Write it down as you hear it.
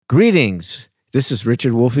Greetings. This is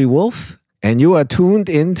Richard Wolfie Wolf, and you are tuned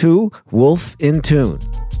into Wolf in Tune.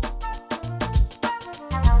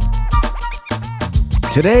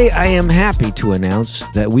 Today, I am happy to announce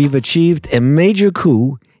that we've achieved a major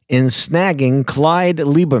coup in snagging Clyde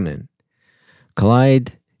Lieberman.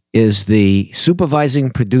 Clyde is the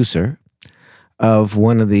supervising producer of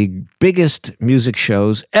one of the biggest music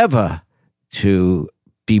shows ever to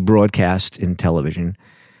be broadcast in television,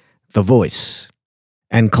 The Voice.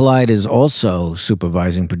 And Clyde is also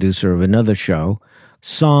supervising producer of another show,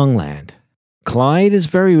 Songland. Clyde is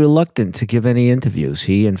very reluctant to give any interviews.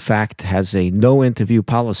 He, in fact, has a no-interview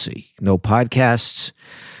policy. No podcasts,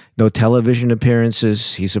 no television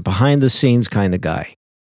appearances. He's a behind-the-scenes kind of guy.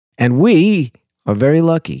 And we are very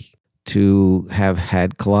lucky to have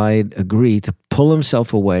had Clyde agree to pull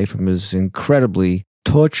himself away from his incredibly,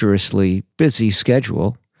 torturously busy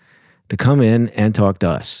schedule to come in and talk to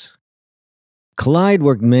us. Clyde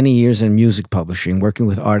worked many years in music publishing, working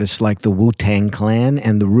with artists like the Wu-Tang Clan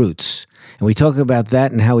and the Roots. And we talk about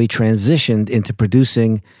that and how he transitioned into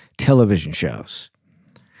producing television shows.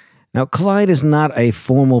 Now, Clyde is not a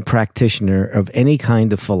formal practitioner of any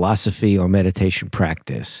kind of philosophy or meditation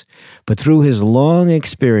practice, but through his long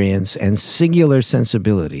experience and singular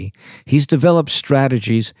sensibility, he's developed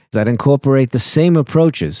strategies that incorporate the same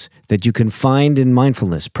approaches that you can find in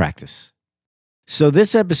mindfulness practice. So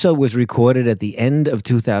this episode was recorded at the end of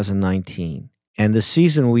 2019, and the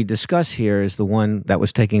season we discuss here is the one that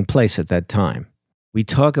was taking place at that time. We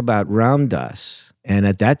talk about Ram Dass, and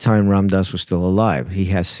at that time Ram Dass was still alive. He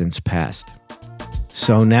has since passed.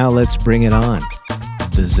 So now let's bring it on.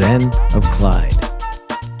 The Zen of Clyde.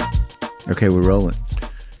 Okay, we're rolling.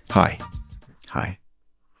 Hi. Hi.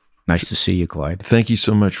 Nice to see you, Clyde. Thank you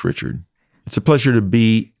so much, Richard. It's a pleasure to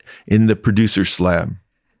be in the producer's slab.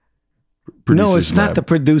 No, it's not the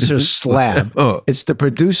producer's slab. Oh. It's the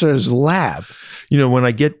producer's lab. You know, when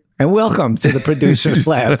I get... And welcome to the producer's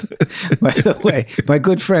lab. By the way, my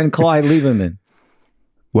good friend Clyde Lieberman.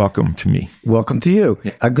 Welcome to me. Welcome to you.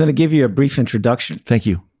 I'm going to give you a brief introduction. Thank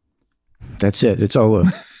you. That's it. It's over.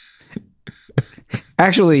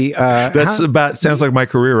 Actually... sounds like my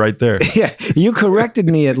career right there. Yeah, you corrected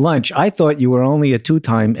me at lunch. I thought you were only a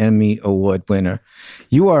 2-time Emmy Award winner.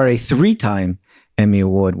 You are a 3-time Emmy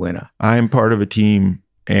Award winner. I am part of a team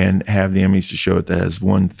and have the Emmys to show it that has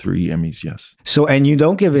won 3 Emmys, yes. So, and you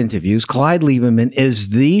don't give interviews. Clyde Lieberman is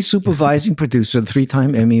the supervising producer, the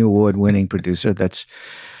 3-time Emmy Award winning producer. That's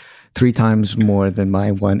 3 times more than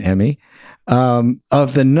my 1 Emmy.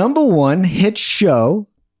 Of the number 1 hit show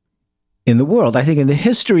in the world, I think in the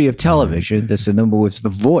history of television, that's the number was The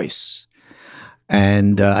Voice.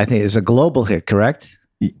 And I think it's a global hit, correct?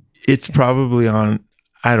 It's probably on...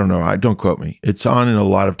 I don't know. Don't quote me. It's on in a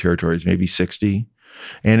lot of territories, maybe 60.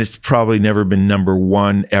 And it's probably never been number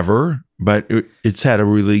 1 ever, but it's had a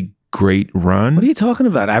really great run. What are you talking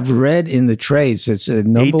about? I've read in the trades it's a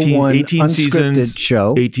number 1 18 unscripted seasons,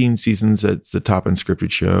 show. 18 seasons, it's the top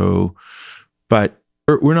unscripted show. But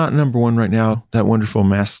we're not number 1 right now. That wonderful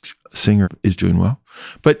Masked Singer is doing well.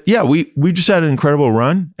 But yeah, we just had an incredible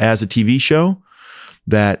run as a TV show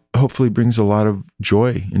that hopefully brings a lot of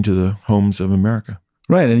joy into the homes of America.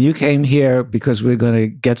 Right, and you came here because we're going to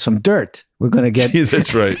get some dirt. We're going to get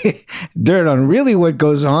that's right. dirt on really what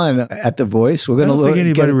goes on at The Voice. We're going to look. I don't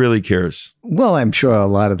think anybody really cares. Well, I'm sure a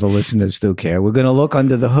lot of the listeners do care. We're going to look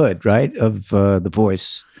under the hood, right, of The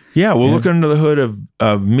Voice. Yeah, we'll look under the hood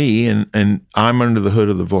of me, and I'm under the hood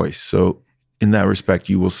of The Voice. So in that respect,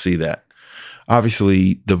 you will see that.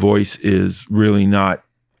 Obviously, The Voice is really not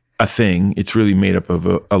a thing. It's really made up of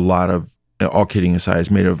a lot of, all kidding aside,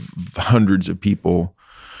 it's made of hundreds of people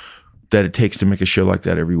that it takes to make a show like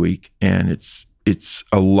that every week. And it's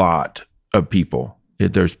a lot of people.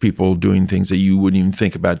 There's people doing things that you wouldn't even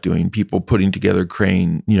think about doing. People putting together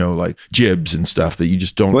crane, like jibs and stuff that you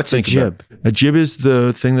just don't think about. What's a jib? A jib is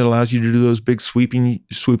the thing that allows you to do those big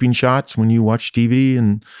sweeping shots when you watch TV.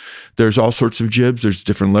 And there's all sorts of jibs. There's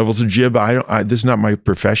different levels of jib. This is not my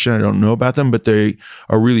profession. I don't know about them, but they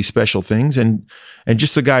are really special things. And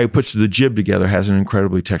just the guy who puts the jib together has an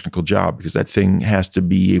incredibly technical job, because that thing has to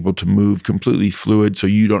be able to move completely fluid so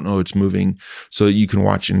you don't know it's moving, so that you can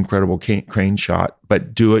watch an incredible crane shot,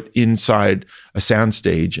 but do it inside a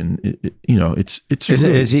soundstage. And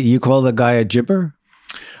it's you call the guy a jibber?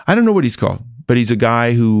 I don't know what he's called, but he's a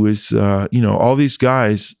guy who is all these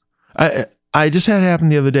guys. I just had it happen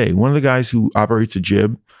the other day. One of the guys who operates a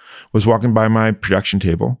jib was walking by my production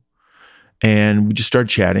table, and we just started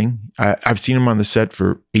chatting. I've seen him on the set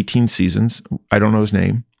for 18 seasons. I don't know his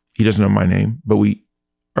name. He doesn't know my name, but we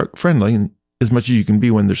are friendly, and as much as you can be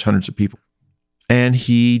when there's hundreds of people. And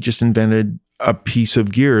he just invented a piece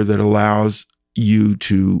of gear that allows you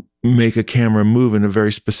to make a camera move in a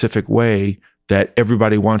very specific way that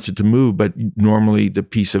everybody wants it to move. But normally the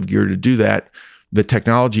piece of gear to do that, the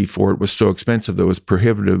technology for it was so expensive that it was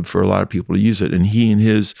prohibitive for a lot of people to use it. And he and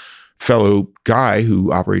his fellow guy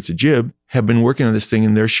who operates a jib have been working on this thing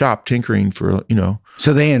in their shop, tinkering for,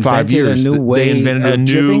 So they invented 5 years. a new way They invented of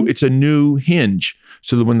jibbing? it's a new hinge.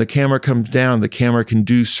 So that when the camera comes down, the camera can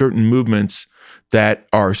do certain movements that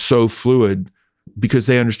are so fluid because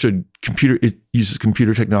they understood it uses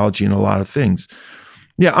computer technology in a lot of things.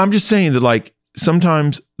 Yeah, I'm just saying that like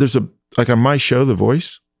sometimes there's like on my show, The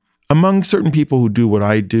Voice, among certain people who do what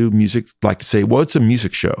I do, music, like to say, well, it's a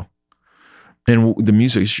music show. And the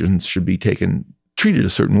musicians should be treated a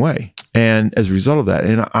certain way. And as a result of that,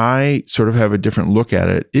 and I sort of have a different look at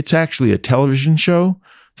it. It's actually a television show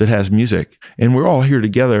that has music. And we're all here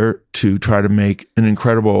together to try to make an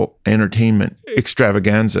incredible entertainment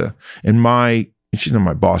extravaganza. And she's not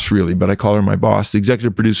my boss really, but I call her my boss, the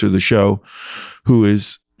executive producer of the show, who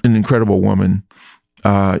is an incredible woman.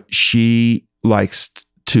 She used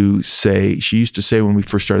to say when we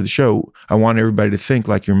first started the show, I want everybody to think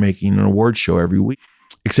like you're making an award show every week,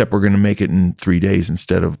 except we're going to make it in 3 days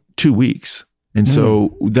instead of 2 weeks. And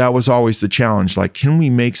so that was always the challenge. Like, can we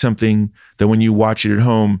make something that when you watch it at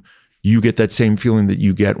home, you get that same feeling that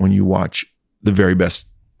you get when you watch the very best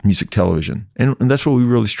music television? And that's what we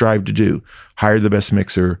really strive to do. Hire the best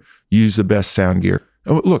mixer, use the best sound gear.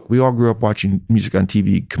 Oh, look, we all grew up watching music on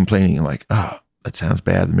TV, complaining and like, that sounds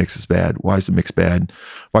bad. The mix is bad. Why is the mix bad?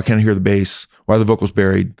 Why can't I hear the bass? Why are the vocals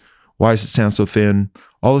buried? Why does it sound so thin?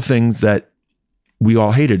 All the things that we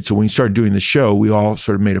all hated. So when we started doing the show, we all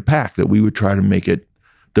sort of made a pact that we would try to make it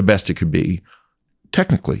the best it could be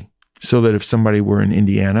technically, so that if somebody were in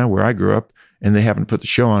Indiana, where I grew up, and they happened to put the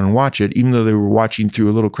show on and watch it, even though they were watching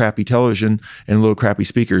through a little crappy television and little crappy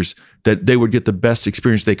speakers, that they would get the best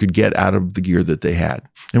experience they could get out of the gear that they had.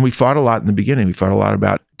 And we fought a lot in the beginning. We fought a lot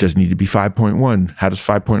about, does it need to be 5.1? How does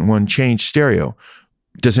 5.1 change stereo?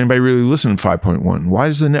 Does anybody really listen to 5.1? Why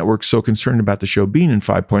is the network so concerned about the show being in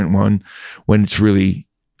 5.1 when it's really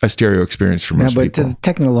a stereo experience for most people? But to the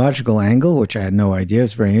technological angle, which I had no idea,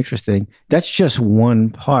 it's very interesting. That's just one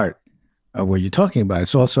part of what you're talking about.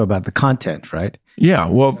 It's also about the content, right? Yeah.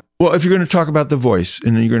 Well, if you're going to talk about The Voice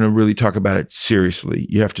and you're going to really talk about it seriously,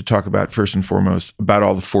 you have to talk about, first and foremost, about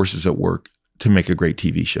all the forces at work to make a great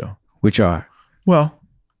TV show. Which are? Well,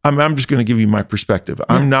 I'm just going to give you my perspective.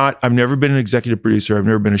 Yeah. I've never been an executive producer. I've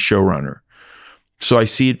never been a showrunner. So I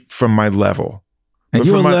see it from my level. And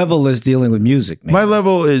your level is dealing with music, man. My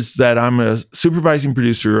level is that I'm a supervising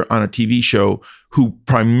producer on a TV show who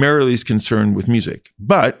primarily is concerned with music.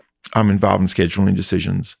 But I'm involved in scheduling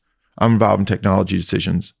decisions. I'm involved in technology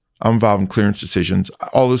decisions. I'm involved in clearance decisions.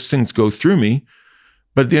 All those things go through me.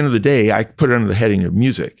 But at the end of the day, I put it under the heading of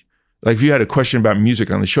music. Like if you had a question about music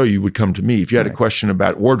on the show, you would come to me. If you had a question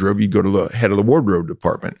about wardrobe, you'd go to the head of the wardrobe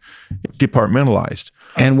department. It's departmentalized.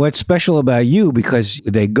 And what's special about you, because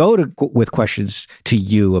they go with questions to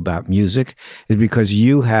you about music, is because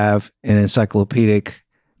you have an encyclopedic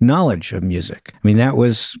knowledge of music. I mean, that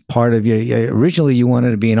was part of your, originally you wanted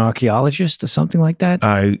to be an archaeologist or something like that?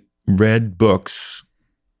 I read books.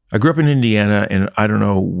 I grew up in Indiana, and I don't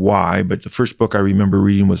know why, but the first book I remember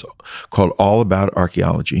reading was called All About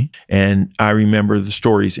Archaeology. And I remember the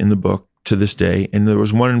stories in the book to this day. And there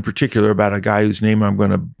was one in particular about a guy whose name I'm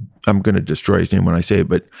going to destroy his name when I say it,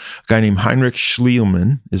 but a guy named Heinrich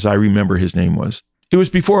Schliemann, as I remember his name was. It was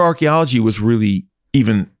before archaeology was really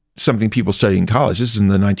even something people studied in college. This is in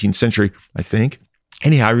the 19th century, I think.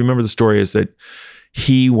 Anyhow, I remember the story is that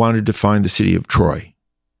he wanted to find the city of Troy.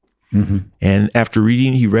 Mm-hmm. And after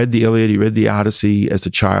reading, he read the Iliad, he read the Odyssey as a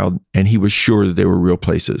child, and he was sure that they were real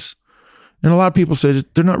places. And a lot of people said,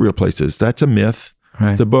 they're not real places. That's a myth.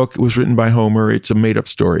 Right. The book was written by Homer. It's a made-up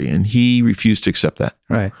story. And he refused to accept that.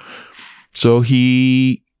 Right. So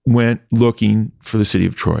he went looking for the city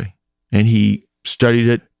of Troy. And he studied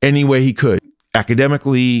it any way he could.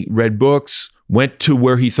 Academically, read books, went to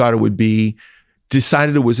where he thought it would be,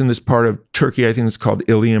 decided it was in this part of Turkey. I think it's called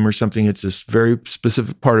Ilium or something. It's this very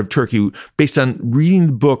specific part of Turkey based on reading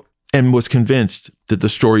the book, and was convinced that the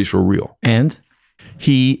stories were real. And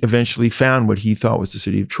he eventually found what he thought was the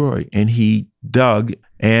city of Troy, and he dug.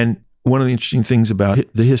 And one of the interesting things about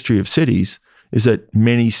the history of cities is that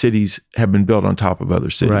many cities have been built on top of other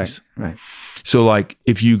cities. Right. So like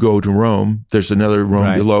if you go to Rome, there's another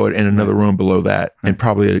Rome below it and another Rome below that, and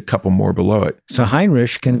probably a couple more below it. So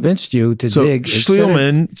Heinrich convinced you to dig. So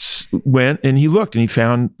Schliemann went and he looked and he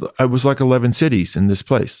found it was like 11 cities in this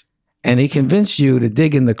place. And he convinced you to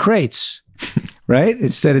dig in the crates right?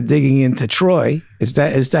 Instead of digging into Troy. Is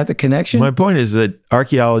that the connection? My point is that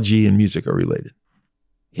archaeology and music are related.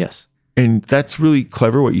 Yes. And that's really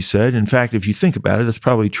clever what you said. In fact, if you think about it, it's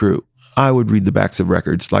probably true. I would read the backs of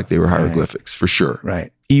records like they were hieroglyphics, for sure.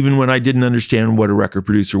 Right. Even when I didn't understand what a record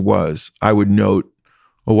producer was, I would note,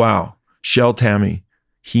 oh, wow, Shel Tammy,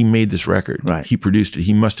 he made this record. Right. He produced it.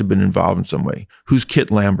 He must have been involved in some way. Who's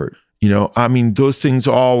Kit Lambert? You know, I mean, those things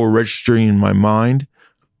all were registering in my mind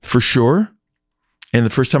for sure. And the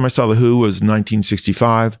first time I saw The Who was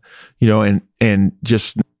 1965, you know, and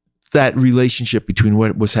just that relationship between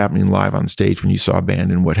what was happening live on stage when you saw a band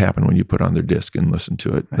and what happened when you put on their disc and listened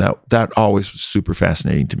to it. Right. That always was super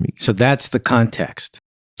fascinating to me. So that's the context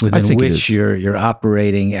within which you're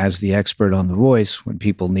operating as the expert on The Voice when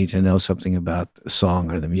people need to know something about the song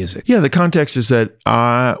or the music. Yeah, the context is that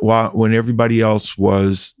when everybody else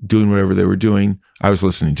was doing whatever they were doing, I was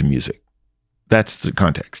listening to music. That's the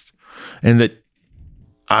context. And that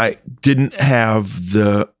I didn't have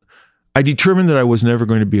I determined that I was never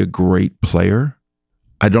going to be a great player.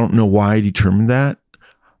 I don't know why I determined that.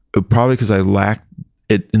 Probably because I lacked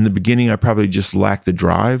it in the beginning. I probably just lacked the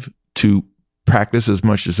drive to practice as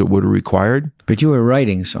much as it would have required. But you were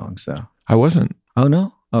writing songs, though. I wasn't. Oh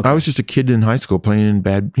no. Okay. I was just a kid in high school playing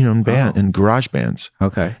in in garage bands.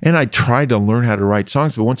 Okay. And I tried to learn how to write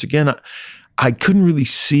songs, but once again, I couldn't really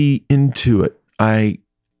see into it.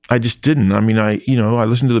 I just didn't. I mean, I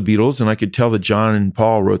listened to the Beatles and I could tell that John and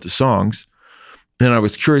Paul wrote the songs and I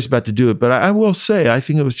was curious about to do it. But I will say, I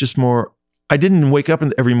think it was just more, I didn't wake up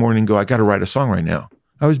every morning and go, I got to write a song right now.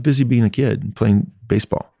 I was busy being a kid and playing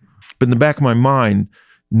baseball. But in the back of my mind,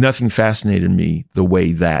 nothing fascinated me the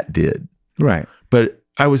way that did. Right. But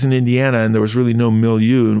I was in Indiana and there was really no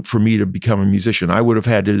milieu for me to become a musician. I would have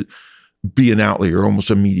had to be an outlier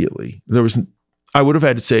almost immediately. I would have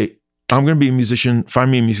had to say, I'm going to be a musician,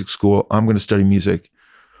 find me a music school, I'm going to study music.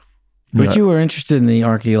 But you were interested in the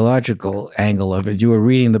archaeological angle of it. You were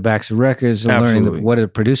reading the backs of records and learning what a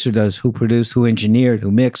producer does, who produced, who engineered,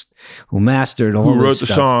 who mixed, who mastered, all who wrote the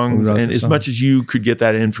songs. And as much as you could get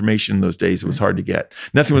that information in those days, it was hard to get.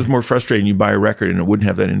 Nothing was more frustrating. You buy a record and it wouldn't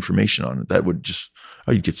have that information on it. That would just,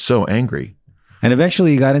 you'd get so angry. And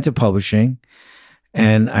eventually you got into publishing.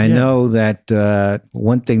 And I know that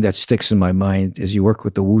one thing that sticks in my mind is you work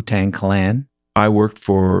with the Wu-Tang Clan. I worked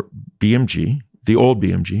for BMG, the old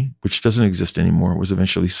BMG, which doesn't exist anymore. It was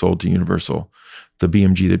eventually sold to Universal. The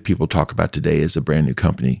BMG that people talk about today is a brand new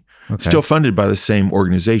company. Okay. Still funded by the same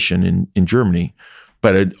organization in Germany,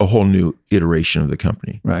 but a whole new iteration of the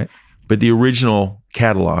company. Right. But the original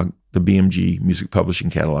catalog, the BMG music publishing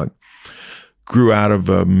catalog, grew out of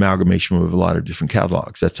an amalgamation of a lot of different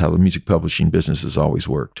catalogs. That's how the music publishing business has always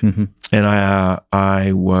worked. Mm-hmm. And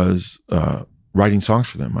I was writing songs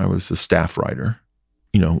for them. I was a staff writer.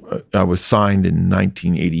 You know, I was signed in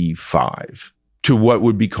 1985 to what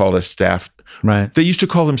would be called a staff. Right. They used to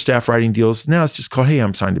call them staff writing deals. Now it's just called, hey,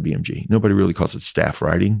 I'm signed to BMG. Nobody really calls it staff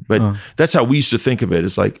writing, but that's how we used to think of it.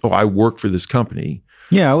 It's like, oh, I work for this company.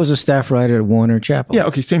 Yeah, I was a staff writer at Warner Chappell. Yeah,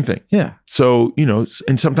 okay, same thing. Yeah. So, you know,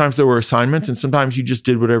 and sometimes there were assignments and sometimes you just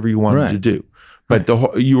did whatever you wanted to do. But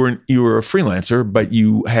you were a freelancer, but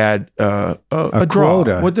you had a draw.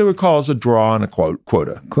 Quota. What they would call as a draw and a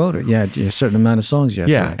quota. Quota, yeah, a certain amount of songs you had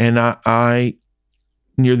to write. And I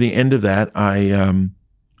near the end of that,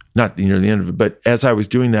 not near the end of it, but as I was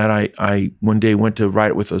doing that, I one day went to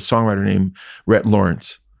write with a songwriter named Rhett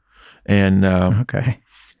Lawrence. And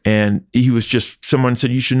and he was just, someone said,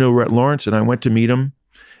 you should know Rhett Lawrence. And I went to meet him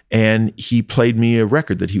and he played me a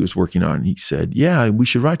record that he was working on. He said, yeah, we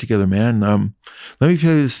should write together, man. Let me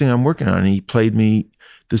tell you this thing I'm working on. And he played me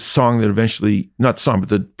this song that eventually, not the song, but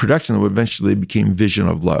the production that eventually became Vision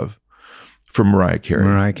of Love from Mariah Carey.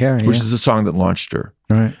 Mariah Carey, which is the song that launched her.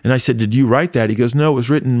 Right. And I said, did you write that? He goes, no, it was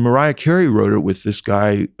written, Mariah Carey wrote it with this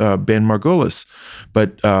guy, Ben Margolis.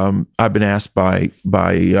 But I've been asked by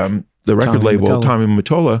the record label, Tommy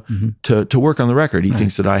Mottola, to work on the record. He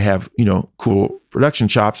thinks that I have, cool production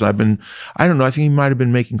chops. And I don't know, I think he might've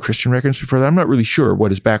been making Christian records before that. I'm not really sure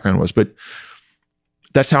what his background was, but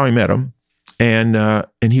that's how I met him. And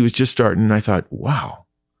he was just starting, and I thought, wow,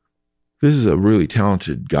 this is a really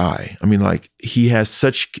talented guy. I mean, like, he has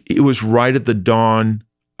it was right at the dawn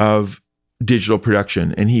of digital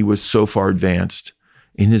production, and he was so far advanced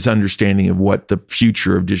in his understanding of what the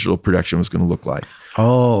future of digital production was going to look like.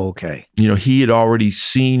 Oh, okay. He had already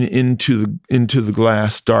seen into the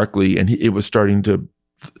glass darkly, and it was starting to,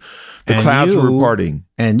 the clouds were parting.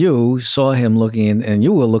 And you saw him looking in, and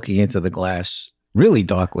you were looking into the glass really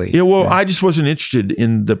darkly. Yeah, well, I just wasn't interested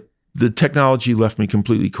in the the technology left me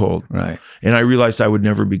completely cold. Right. And I realized I would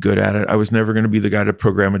never be good at it. I was never going to be the guy to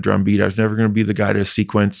program a drum beat. I was never going to be the guy to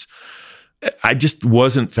sequence. I just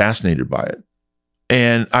wasn't fascinated by it.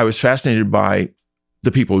 And I was fascinated by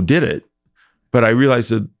the people who did it. But I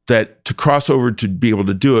realized that to cross over to be able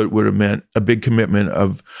to do it would have meant a big commitment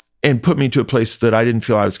and put me to a place that I didn't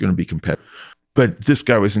feel I was going to be competitive. But this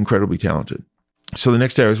guy was incredibly talented. So the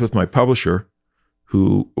next day I was with my publisher,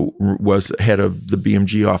 who was head of the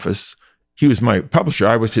BMG office. He was my publisher.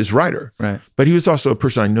 I was his writer. Right. But he was also a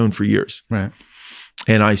person I'd known for years. Right.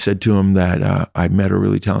 And I said to him that I met a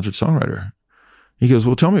really talented songwriter. He goes,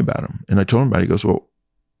 well, tell me about him. And I told him about it. He goes, well,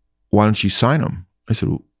 why don't you sign him? I said,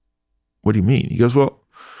 well, what do you mean? He goes, well,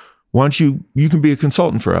 why don't you can be a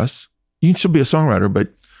consultant for us. You can still be a songwriter,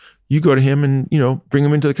 but you go to him and, bring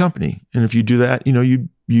him into the company. And if you do that, you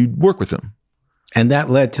work with him. And that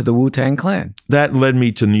led to the Wu-Tang Clan. That led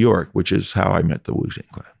me to New York, which is how I met the Wu-Tang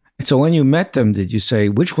Clan. So when you met them, did you say,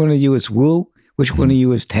 which one of you is Wu? Which one of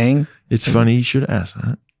you is Tang? It's funny you should ask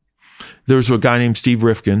that. There was a guy named Steve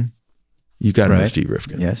Rifkin. You got to know Steve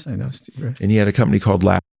Rifkin. Yes, I know Steve Rifkin. And he had a company called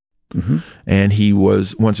Lap. Mm-hmm. And he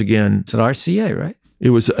was, once again... It's an RCA, right? It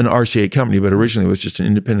was an RCA company, but originally it was just an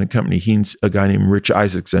independent company. He's a guy named Rich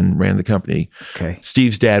Isaacson ran the company. Okay.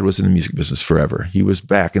 Steve's dad was in the music business forever. He was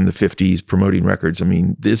back in the 50s promoting records. I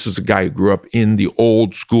mean, this is a guy who grew up in the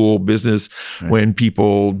old school business when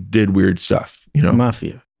people did weird stuff,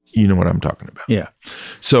 Mafia. You know what I'm talking about. Yeah.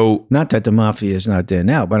 So not that the mafia is not there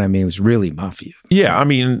now, but I mean, it was really mafia. Yeah. I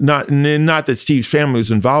mean, not that Steve's family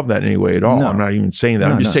was involved in that in any way at all. No. I'm not even saying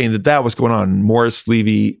that. I'm just saying that was going on. Morris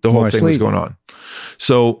Levy, the whole thing was going on.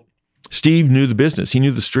 So Steve knew the business. He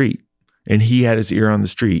knew the street, and he had his ear on the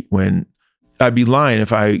street. When I'd be lying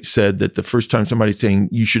if I said that the first time somebody's saying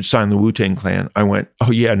you should sign the Wu-Tang Clan, I went,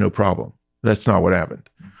 oh yeah, no problem. That's not what happened.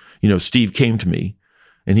 Steve came to me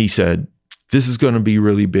and he said, this is going to be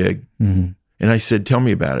really big. Mm-hmm. And I said, tell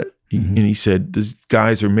me about it. Mm-hmm. And he said, these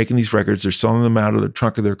guys are making these records. They're selling them out of the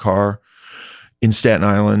trunk of their car in Staten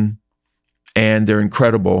Island. And they're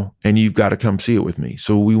incredible. And you've got to come see it with me.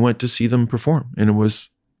 So we went to see them perform. And it was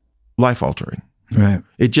life altering. Right.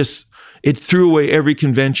 It threw away every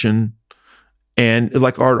convention. And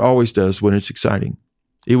like art always does when it's exciting.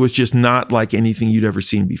 It was just not like anything you'd ever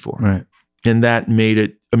seen before. Right. And that made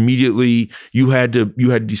it immediately, you had to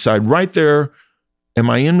decide right there, am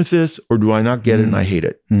I in with this or do I not get it and I hate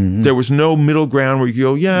it? Mm-hmm. There was no middle ground where you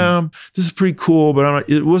go, yeah, this is pretty cool, but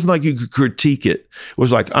it wasn't like you could critique it. It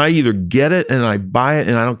was like, I either get it and I buy it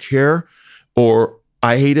and I don't care, or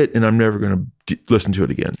I hate it and I'm never going to listen to it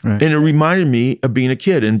again. Right. And it reminded me of being a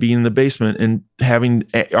kid and being in the basement and having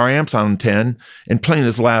our amps on 10 and playing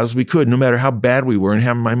as loud as we could, no matter how bad we were, and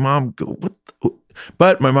having my mom go, what the?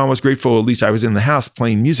 But my mom was grateful at least I was in the house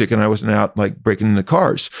playing music and I wasn't out like breaking into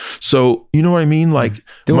cars. So you know what I mean? Like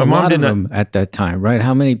there were a lot of them at that time, right?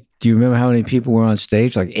 Do you remember how many people were on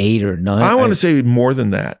stage? Like 8 or 9? I want to say more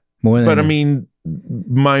than that. But I mean,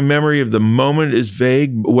 my memory of the moment is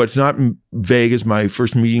vague. What's not vague is my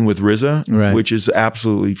first meeting with RZA, which is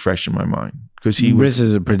absolutely fresh in my mind. Because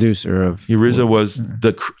RZA's a producer of... RZA was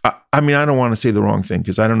I don't want to say the wrong thing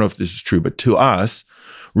because I don't know if this is true, but to us,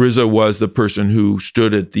 RZA was the person who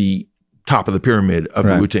stood at the top of the pyramid of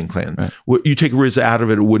the Wu-Tang Clan. Right. You take RZA out of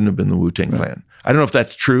it, it wouldn't have been the Wu-Tang Clan. I don't know if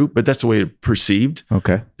that's true, but that's the way it perceived.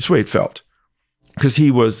 Okay. That's the way it felt. Because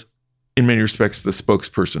he was, in many respects, the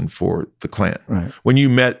spokesperson for the Clan. Right. When you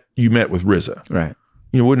met with RZA. Right.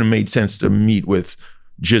 It wouldn't have made sense to meet with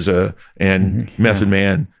GZA and Method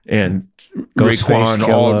Man and Raekwon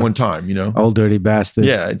all at one time, Old Dirty Bastard.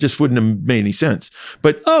 Yeah, it just wouldn't have made any sense.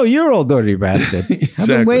 But you're Old Dirty Bastard. Exactly. I've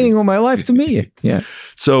been waiting all my life to meet you. Yeah.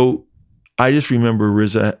 So I just remember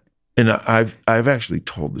RZA, and I've actually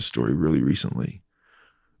told this story really recently.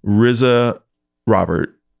 RZA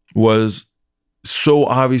Robert was so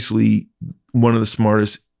obviously one of the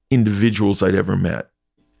smartest individuals I'd ever met.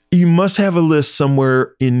 You must have a list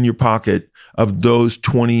somewhere in your pocket of those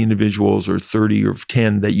 20 individuals or 30 or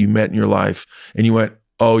 10 that you met in your life. And you went,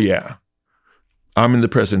 oh yeah, I'm in the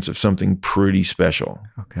presence of something pretty special.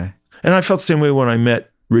 Okay. And I felt the same way when I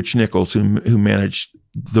met Rich Nichols, who managed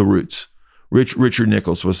The Roots. Richard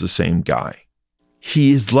Nichols was the same guy.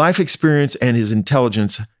 His life experience and his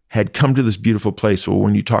intelligence had come to this beautiful place where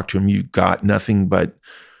when you talk to him, you got nothing but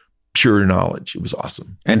pure knowledge. It was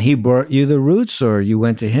awesome. And he brought you The Roots, or you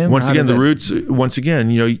went to him? Once again,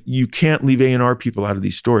 you can't leave A&R people out of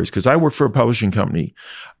these stories, because I work for a publishing company.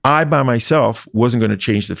 I, by myself, wasn't going to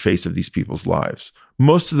change the face of these people's lives.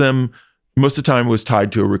 Most of the time was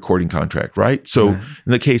tied to a recording contract, right? So in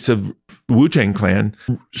the case of Wu-Tang Clan,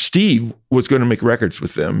 Steve was going to make records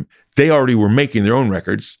with them. They already were making their own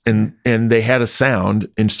records, and they had a sound,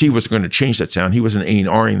 and Steve was going to change that sound. He wasn't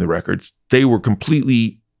A&Ring the records. They were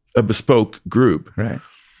completely a bespoke group. Right.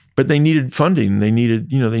 But they needed funding. They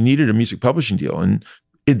needed a music publishing deal. And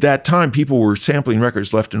at that time, people were sampling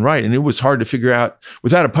records left and right, and it was hard to figure out.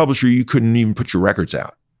 Without a publisher, you couldn't even put your records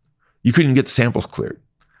out. You couldn't get the samples cleared.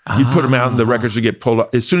 You'd put them out and the records would get pulled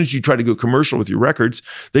out. As soon as you try to go commercial with your records,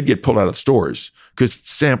 they'd get pulled out of stores because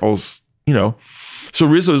samples, So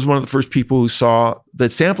Rizzo is one of the first people who saw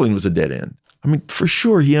that sampling was a dead end. I mean, for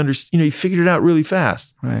sure, he he figured it out really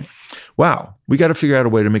fast. Right. Wow, we got to figure out a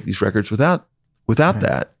way to make these records without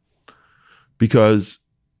that, because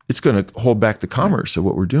it's going to hold back the commerce of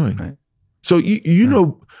what we're doing. Right. So you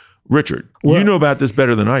know, Richard, you know about this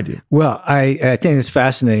better than I do. Well, I think it's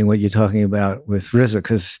fascinating what you're talking about with RZA,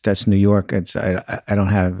 because that's New York. I don't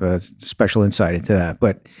have a special insight into that.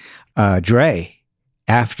 But Dre,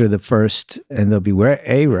 after the first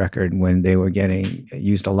NWA record, when they were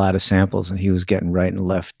used a lot of samples and he was getting right and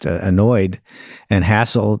left annoyed and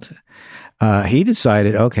hassled, he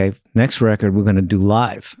decided, okay, next record we're going to do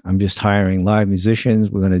live. I'm just hiring live musicians.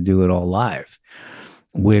 We're going to do it all live,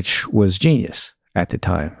 which was genius at the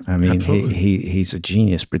time. I mean, he's a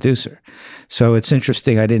genius producer. So it's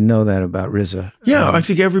interesting. I didn't know that about RZA. Yeah, I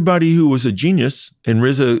think everybody who was a genius, and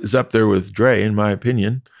RZA is up there with Dre, in my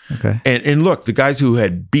opinion. Okay. And look, the guys who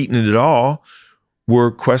had beaten it all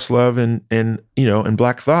were Questlove and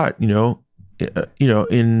Black Thought, in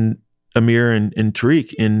Amir and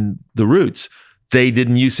Tariq in The Roots. They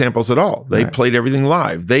didn't use samples at all. They played everything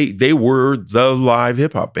live. They were the live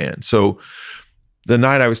hip hop band. So the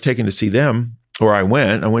night I was taken to see them, or I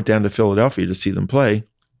went down to Philadelphia to see them play.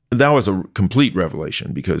 That was a complete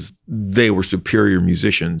revelation, because they were superior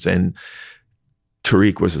musicians, and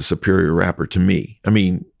Tariq was a superior rapper to me. I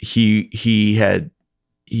mean, he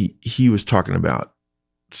was talking about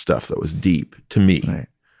stuff that was deep to me. Right.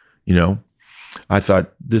 I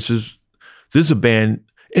thought this is a band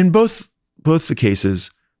in both the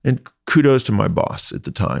cases, and kudos to my boss at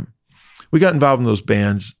the time. We got involved in those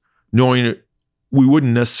bands knowing we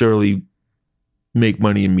wouldn't necessarily make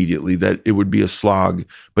money immediately, that it would be a slog,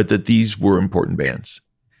 but that these were important bands.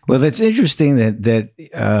 Well, it's interesting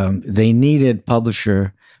that they needed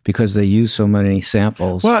publisher because they used so many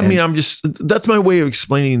samples. Well, I mean, that's my way of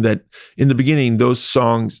explaining that in the beginning, those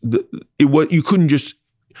songs, you can't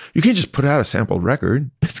just put out a sampled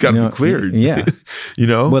record. It's got to be cleared. Yeah.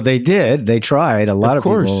 Well, they did. They tried. A lot of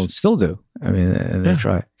people still do. I mean, they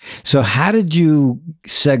try. So how did you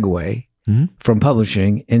segue from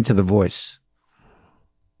publishing into The Voice?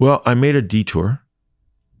 Well, I made a detour.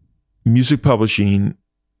 Music publishing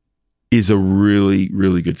is a really,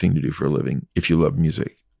 really good thing to do for a living if you love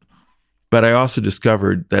music. But I also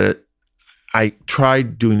discovered that I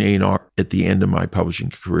tried doing A&R at the end of my publishing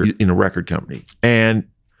career in a record company, and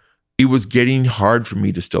it was getting hard for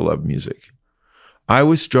me to still love music. I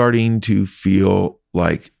was starting to feel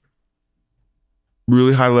like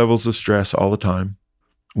really high levels of stress all the time,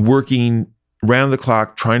 working around the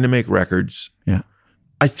clock, trying to make records. Yeah.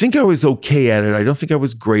 I think I was okay at it. I don't think I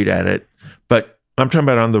was great at it, but I'm talking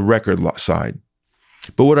about on the record side.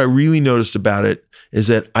 But what I really noticed about it is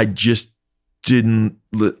that I just didn't,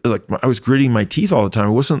 I was gritting my teeth all the time.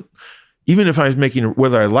 It wasn't, even if I was making,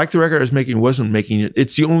 whether I liked the record I was making, wasn't making it.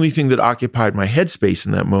 It's the only thing that occupied my headspace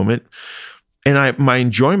in that moment. And my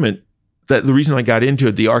enjoyment, that the reason I got into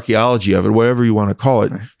it, the archaeology of it, whatever you want to call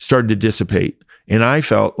it, started to dissipate. And I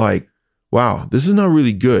felt like, wow, this is not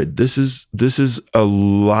really good. This is a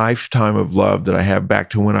lifetime of love that I have back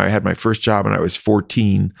to when I had my first job when I was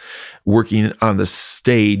 14, working on the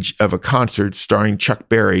stage of a concert starring Chuck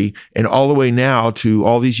Berry, and all the way now to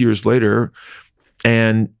all these years later.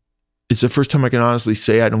 And it's the first time I can honestly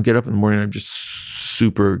say I don't get up in the morning. I'm just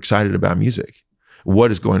super excited about music.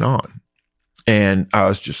 What is going on? And I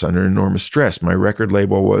was just under enormous stress. My record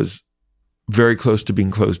label was very close to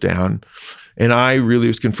being closed down. And I really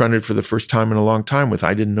was confronted for the first time in a long time with,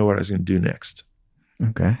 I didn't know what I was going to do next.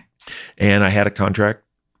 Okay. And I had a contract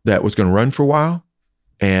that was going to run for a while.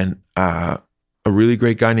 And a really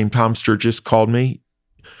great guy named Tom Sturgis called me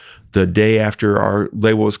the day after our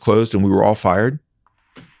label was closed and we were all fired.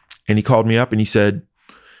 And he called me up and he said,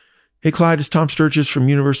 "Hey, Clyde, it's Tom Sturgis from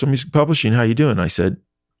Universal Music Publishing. How you doing?" I said,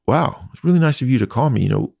 "Wow, it's really nice of you to call me.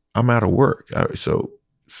 I'm out of work. So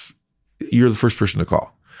you're the first person to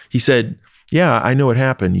call." He said, "Yeah, I know what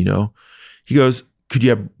happened, He goes, "Could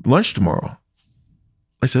you have lunch tomorrow?"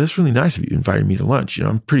 I said, "That's really nice of you inviting me to lunch.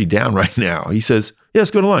 I'm pretty down right now." He says, "Yeah,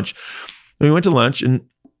 let's go to lunch." And we went to lunch and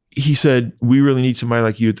he said, "We really need somebody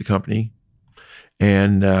like you at the company.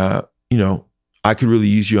 And I could really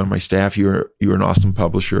use you on my staff. You're an awesome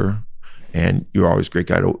publisher, and you're always a great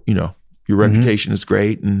guy to, your reputation is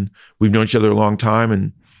great, and we've known each other a long time,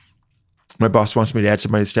 and my boss wants me to add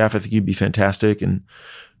somebody to staff. I think you'd be fantastic, and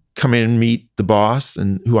come in and meet the boss,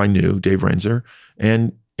 and who I knew, Dave Renzer,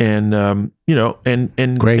 and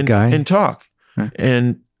great guy, and talk. Right.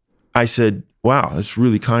 And I said, wow, that's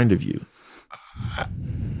really kind of you. I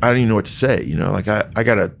don't even know what to say, like I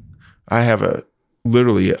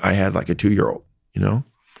had like a 2-year-old,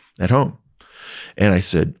 at home. And I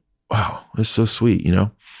said, wow, that's so sweet,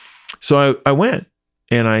 So I went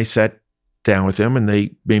and I sat down with them, and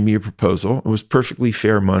they made me a proposal. It was perfectly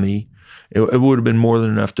fair money. It would have been more than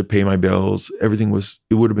enough to pay my bills. It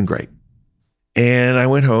would have been great. And I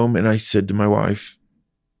went home and I said to my wife,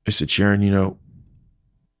 I said, Sharon,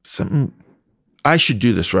 I should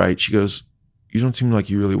do this, right? She goes, you don't seem like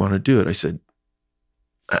you really want to do it. I said,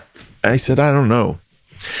 I don't know.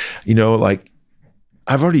 Like,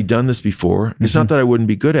 I've already done this before. It's not that I wouldn't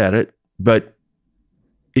be good at it, but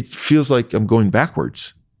it feels like I'm going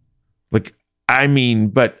backwards. But I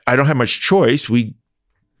don't have much choice.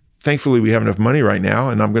 Thankfully, we have enough money right now,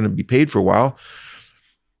 and I'm going to be paid for a while.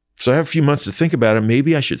 So I have a few months to think about it.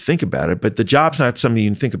 Maybe I should think about it, but the job's not something you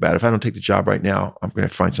can think about. If I don't take the job right now, I'm going to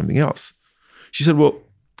have to find something else. She said, well,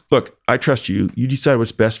 look, I trust you. You decide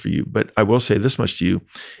what's best for you, but I will say this much to you.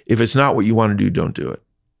 If it's not what you want to do, don't do it.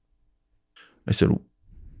 I said,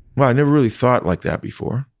 well, I never really thought like that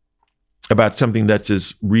before about something that's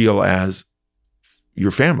as real as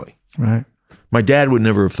your family. Right. My dad would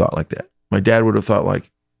never have thought like that. My dad would have thought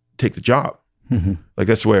like, take the job. Like,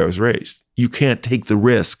 that's the way I was raised. You can't take the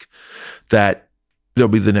risk that there'll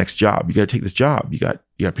be the next job. You got to take this job. You got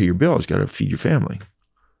to pay your bills. You got to feed your family.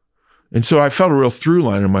 And so I felt a real through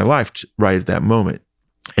line in my life right at that moment.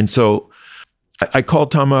 And so I called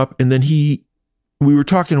Tom up, and then we were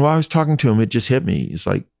talking. While I was talking to him, it just hit me. It's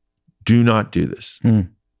like, do not do this.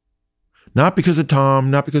 Not because of Tom,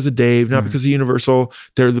 not because of Dave, not because of Universal.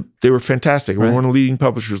 They were fantastic. Right. We're one of the leading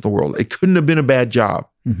publishers in the world. It couldn't have been a bad job.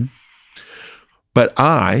 But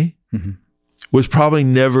I was probably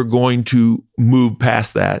never going to move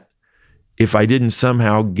past that if I didn't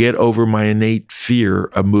somehow get over my innate fear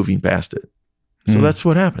of moving past it. So that's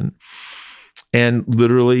what happened. And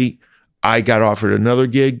literally, I got offered another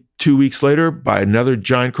gig 2 weeks later by another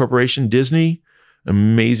giant corporation, Disney,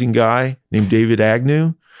 amazing guy named David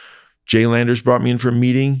Agnew. Jay Landers brought me in for a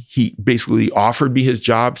meeting. He basically offered me his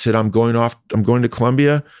job, said, I'm going to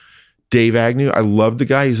Columbia. Dave Agnew, I love the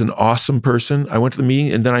guy. He's an awesome person. I went to the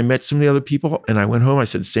meeting, and then I met some of the other people, and I went home. I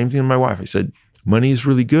said the same thing to my wife. I said, money is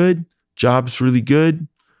really good. Job's really good,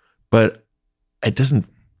 but this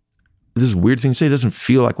is a weird thing to say. It doesn't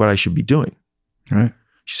feel like what I should be doing. Right.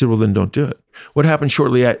 She said, well, then don't do it. What happened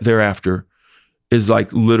shortly thereafter is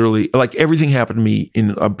like literally, like everything happened to me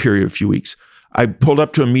in a period of a few weeks. I pulled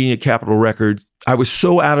up to a meeting at Capitol Records. I was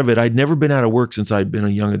so out of it. I'd never been out of work since I'd been a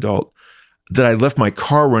young adult that I left my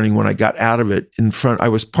car running when I got out of it in front. I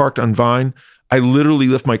was parked on Vine. I literally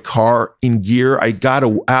left my car in gear. I got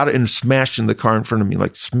out and smashed in the car in front of me,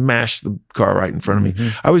 like smashed the car right in front of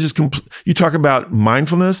me. I was just you talk about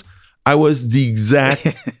mindfulness. I was the exact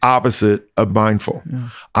opposite of mindful. Yeah.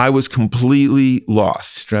 I was completely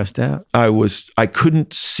lost. Stressed out. I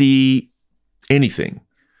couldn't see anything.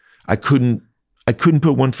 I couldn't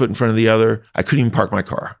put one foot in front of the other. I couldn't even park my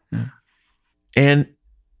car. Yeah. And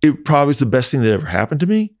it probably was the best thing that ever happened to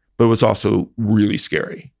me, but it was also really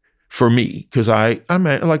scary for me because I'm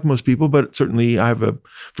like most people, but certainly I have a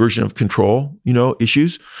version of control,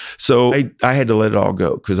 issues. So I had to let it all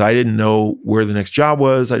go because I didn't know where the next job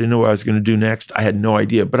was. I didn't know what I was going to do next. I had no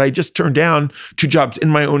idea, but I just turned down 2 jobs in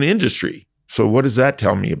my own industry. So what does that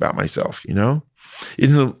tell me about myself, And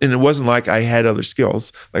it wasn't like I had other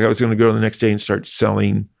skills. Like I was going to go the next day and start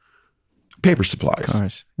selling paper supplies.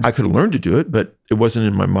 Cars. I could have learned to do it, but it wasn't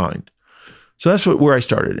in my mind. So that's where I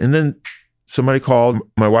started. And then somebody called.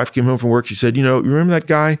 My wife came home from work. She said, you remember that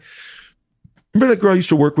guy? Remember that girl I used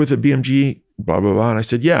to work with at BMG? Blah, blah, blah. And I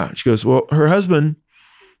said, yeah. She goes, well, her husband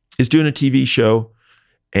is doing a TV show,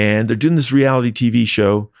 and they're doing this reality TV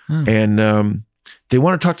show. And they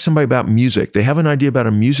want to talk to somebody about music. They have an idea about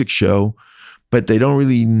a music show, but they don't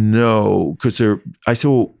really know because I said,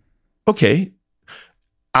 well, okay,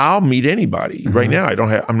 I'll meet anybody. Right now,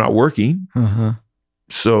 I'm not working.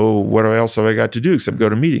 So what else have I got to do except go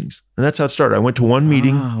to meetings? And that's how it started. I went to one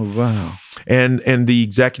meeting. Oh, wow. And the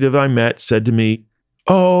executive I met said to me,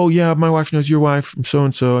 oh, yeah, my wife knows your wife from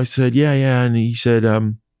so-and-so. I said, yeah. And he said,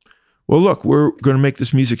 well, look, we're going to make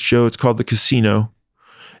this music show. It's called The Casino.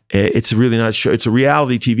 It's a really nice show. It's a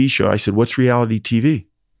reality TV show. I said, what's reality TV?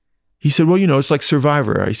 He said, well, it's like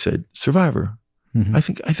Survivor. I said, Survivor? Mhm. I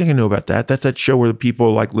think I know about that. That's that show where the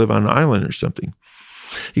people like live on an island or something.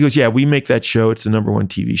 He goes, yeah, we make that show. It's the #1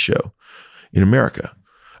 TV show in America.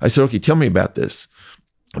 I said, okay, tell me about this.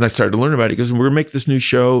 And I started to learn about it. He goes, we're going to make this new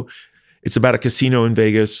show. It's about a casino in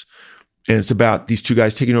Vegas. And it's about these two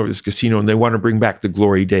guys taking over this casino, and they want to bring back the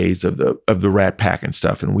glory days of the Rat Pack and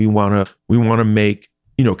stuff. And we want to make,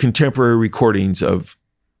 contemporary recordings of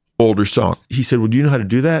older songs. He said, well, do you know how to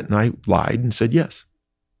do that? And I lied and said, yes.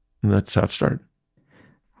 And that's how it started.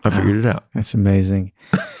 I figured it out. That's amazing.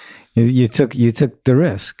 You took the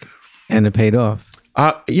risk, and it paid off.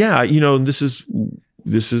 Yeah. This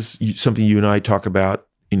is something you and I talk about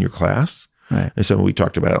in your class. Right. It's something we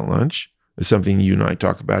talked about at lunch. It's something you and I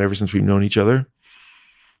talk about ever since we've known each other.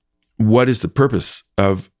 What is the purpose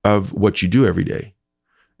of what you do every day?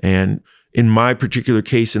 And in my particular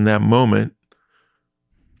case, in that moment,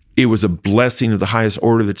 it was a blessing of the highest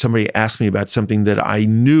order that somebody asked me about something that I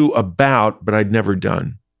knew about, but I'd never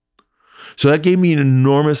done. So that gave me an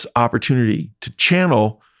enormous opportunity to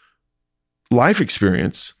channel life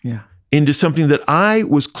experience into something that I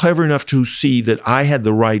was clever enough to see that I had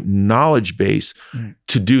the right knowledge base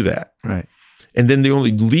to do that. Right. And then the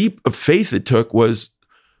only leap of faith it took was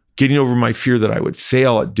getting over my fear that I would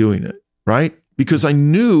fail at doing it, right? Because I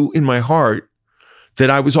knew in my heart that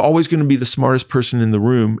I was always going to be the smartest person in the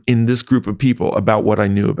room in this group of people about what I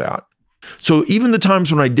knew about. So even the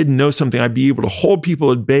times when I didn't know something, I'd be able to hold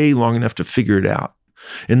people at bay long enough to figure it out.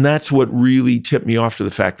 And that's what really tipped me off to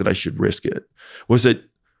the fact that I should risk it, was that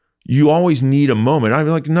you always need a moment. I'm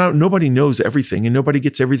like, no, nobody knows everything and nobody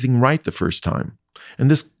gets everything right the first time. And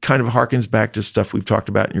this kind of harkens back to stuff we've talked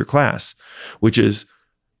about in your class, which is,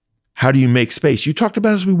 how do you make space? You talked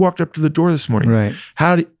about it as we walked up to the door this morning. Right.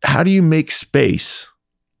 How do you make space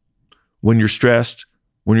when you're stressed,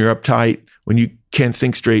 when you're uptight, when you can't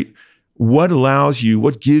think straight? What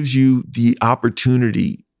gives you the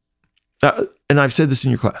opportunity? And I've said this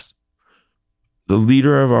in your class. The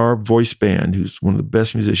leader of our voice band, who's one of the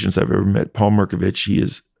best musicians I've ever met, Paul Merkovich, he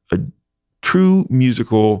is a true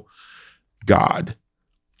musical god,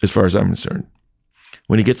 as far as I'm concerned.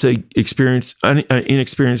 When he gets an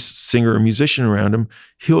inexperienced singer or musician around him,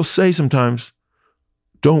 he'll say sometimes,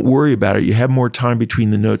 don't worry about it. You have more time between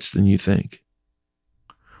the notes than you think.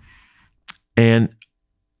 And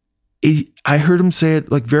I heard him say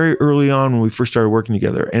it like very early on when we first started working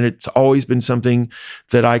together. And it's always been something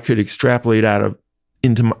that I could extrapolate I've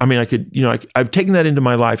taken that into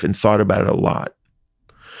my life and thought about it a lot.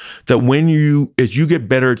 That as you get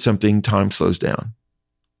better at something, time slows down.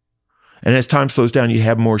 And as time slows down, you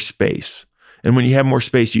have more space. And when you have more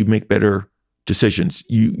space, you make better decisions.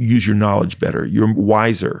 You use your knowledge better. You're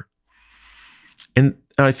wiser. And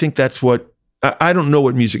I think that's what, I don't know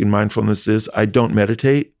what music and mindfulness is. I don't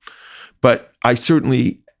meditate, but I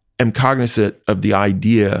certainly am cognizant of the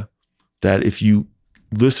idea that if you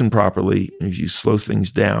listen properly and if you slow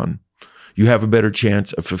things down, you have a better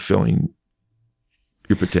chance of fulfilling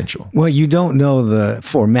your potential. Well, you don't know the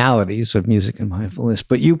formalities of music and mindfulness,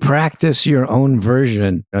 but you practice your own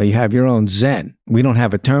version. You have your own Zen. We don't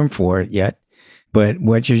have a term for it yet, but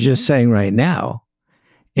what you're just saying right now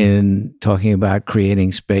in talking about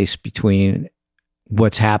creating space between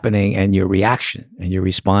what's happening and your reaction and your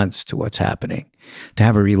response to what's happening, to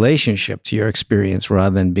have a relationship to your experience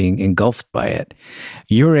rather than being engulfed by it.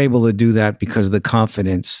 You're able to do that because of the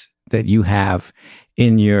confidence that you have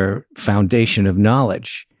in your foundation of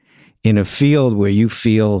knowledge in a field where you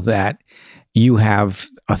feel that you have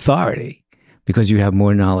authority because you have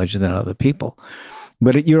more knowledge than other people.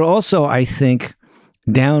 But you're also, I think,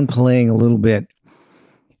 downplaying a little bit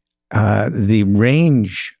the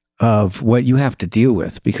range of what you have to deal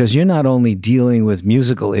with, because you're not only dealing with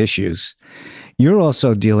musical issues, you're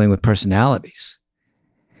also dealing with personalities.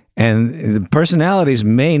 And the personalities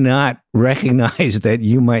may not recognize that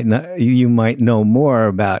you might know more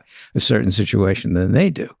about a certain situation than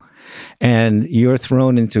they do. And you're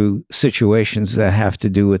thrown into situations that have to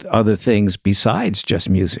do with other things besides just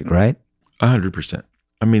music, right? 100%.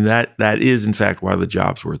 I mean, that is, in fact, why the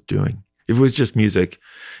job's worth doing. If it was just music,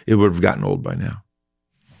 it would have gotten old by now.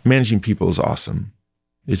 Managing people is awesome.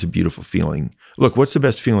 It's a beautiful feeling. Look, what's the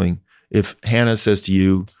best feeling? If Hannah says to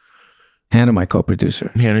you, Hannah, my co-producer.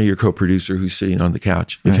 Hannah, your co-producer who's sitting on the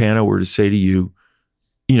couch. If Right. Hannah were to say to you,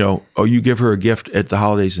 you give her a gift at the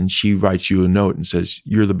holidays and she writes you a note and says,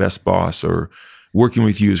 you're the best boss, or working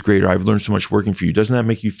with you is great, or I've learned so much working for you. Doesn't that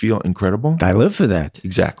make you feel incredible? I live for that.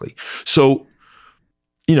 Exactly. So,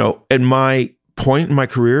 at my point in my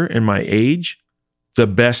career and my age, the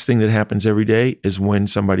best thing that happens every day is when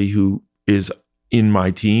somebody who is in my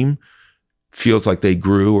team feels like they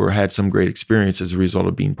grew or had some great experience as a result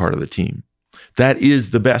of being part of the team. That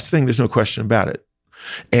is the best thing. There's no question about it.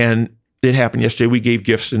 And it happened yesterday. We gave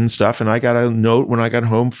gifts and stuff, and I got a note when I got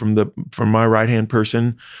home from my right-hand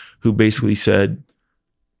person who basically said,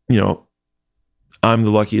 I'm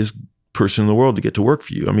the luckiest person in the world to get to work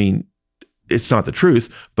for you. I mean, it's not the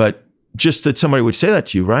truth, but just that somebody would say that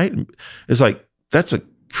to you, right? It's like, that's a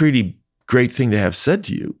pretty great thing to have said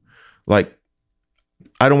to you. Like,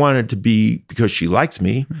 I don't want it to be because she likes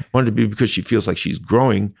me. I want it to be because she feels like she's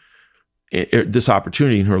growing. This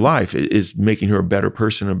opportunity in her life is making her a better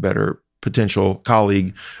person, a better potential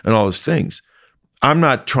colleague, and all those things. I'm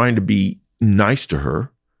not trying to be nice to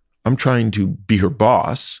her. I'm trying to be her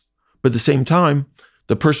boss. But at the same time,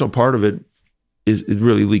 the personal part of it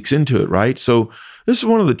really leaks into it, right? So this is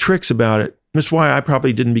one of the tricks about it. That's why I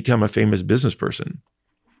probably didn't become a famous business person.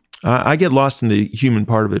 I get lost in the human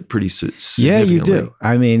part of it pretty significantly. Yeah, you do.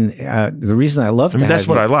 I mean, the reason I love to have that's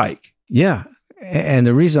what I like. Yeah. And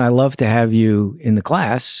the reason I love to have you in the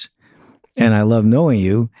class and I love knowing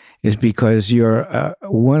you is because you're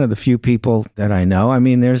one of the few people that I know. I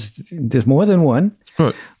mean, there's more than one,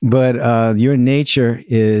 right, but your nature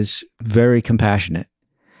is very compassionate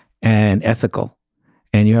and ethical,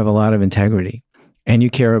 and you have a lot of integrity, and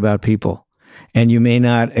you care about people. And you may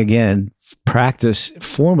not, again, practice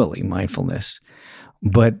formally mindfulness,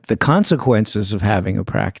 but the consequences of having a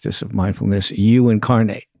practice of mindfulness, you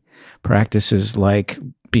incarnate. Practices like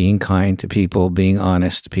being kind to people, being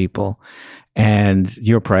honest to people, and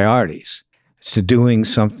your priorities. So doing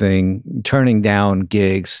something, turning down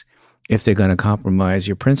gigs if they're going to compromise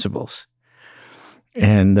your principles.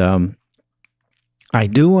 And I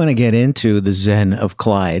do want to get into the Zen of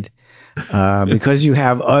Clyde because you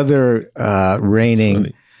have other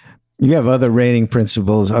reigning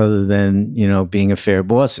principles other than, being a fair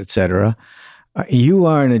boss, etc. You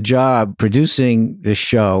are in a job producing this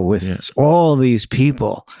show with all these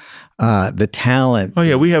people, the talent. Oh,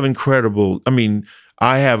 yeah. We have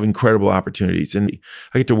I have incredible opportunities. And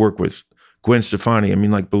I get to work with Gwen Stefani. I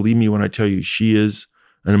mean, like, believe me when I tell you, she is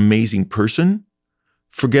an amazing person.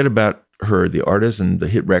 Forget about her, the artist and the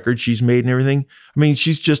hit record she's made and everything. I mean,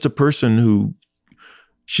 she's just a person who,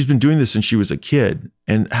 she's been doing this since she was a kid,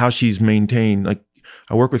 and how she's maintained, like,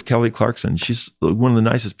 I work with Kelly Clarkson. She's one of the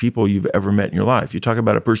nicest people you've ever met in your life. You talk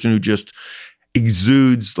about a person who just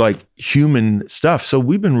exudes like human stuff. So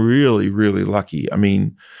we've been really, really lucky. I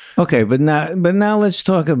mean, okay, but now let's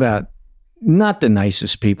talk about not the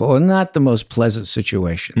nicest people or not the most pleasant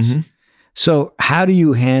situations. Mm-hmm. So how do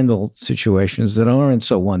you handle situations that aren't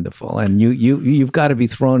so wonderful? And you've got to be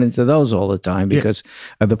thrown into those all the time because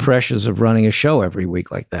of the pressures of running a show every week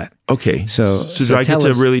like that. Okay. So do I get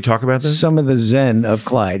to really talk about this? Some of the Zen of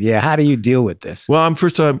Clyde. Yeah. How do you deal with this? Well, I'm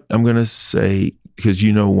going to say, because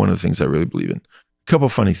one of the things I really believe in, a couple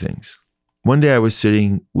of funny things. One day I was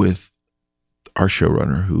sitting with our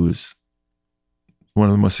showrunner, who is one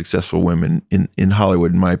of the most successful women in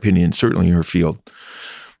Hollywood, in my opinion, certainly in her field.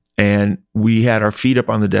 And we had our feet up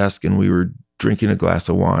on the desk and we were drinking a glass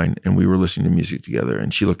of wine and we were listening to music together.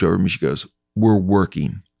 And she looked over at me, she goes, "We're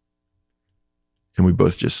working." And we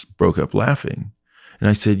both just broke up laughing. And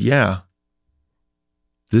I said, "Yeah,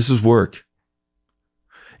 this is work."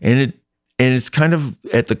 And it's kind of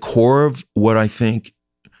at the core of what I think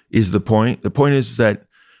is the point. The point is that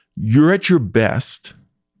you're at your best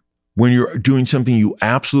when you're doing something you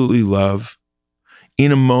absolutely love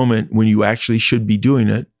in a moment when you actually should be doing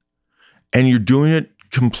it. And you're doing it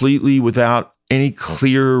completely without any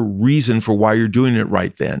clear reason for why you're doing it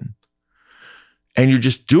right then. And you're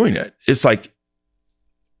just doing it. It's like,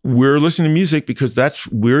 we're listening to music because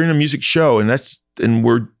we're in a music show,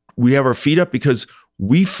 and we have our feet up because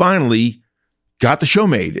we finally got the show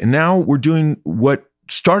made. And now we're doing what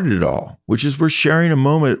started it all, which is we're sharing a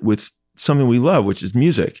moment with something we love, which is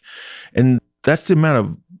music. And that's the amount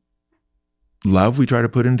of love we try to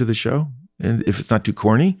put into the show. And if it's not too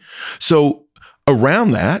corny. So around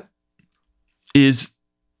that is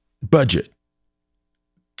budget,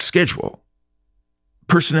 schedule,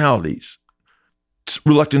 personalities,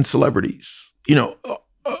 reluctant celebrities,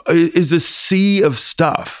 is this sea of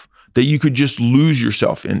stuff that you could just lose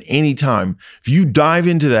yourself in any time. If you dive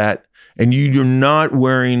into that and you're not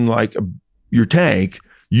wearing like your tank,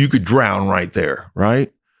 you could drown right there,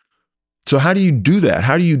 right? So how do you do that?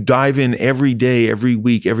 How do you dive in every day, every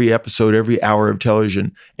week, every episode, every hour of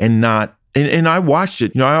television and not? And I watched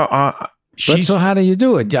it. So how do you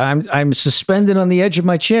do it? I'm suspended on the edge of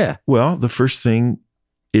my chair. Well, the first thing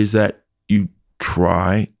is that you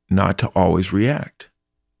try not to always react.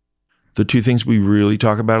 The two things we really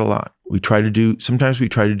talk about a lot. Sometimes we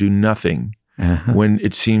try to do nothing when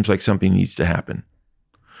it seems like something needs to happen.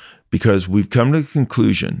 Because we've come to the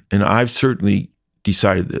conclusion, and I've certainly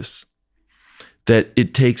decided this, that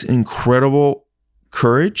it takes incredible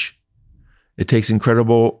courage, it takes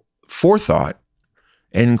incredible forethought,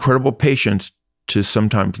 and incredible patience to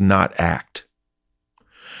sometimes not act.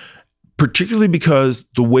 Particularly because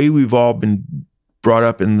the way we've all been brought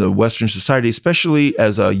up in the Western society, especially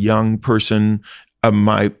as a young person,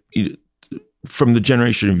 from the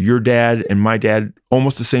generation of your dad and my dad,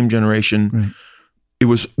 almost the same generation, Right. It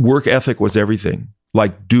was work ethic was everything.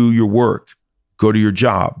 Like, do your work, go to your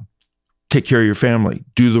job, take care of your family,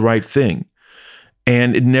 do the right thing.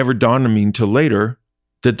 And it never dawned on me until later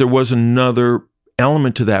that there was another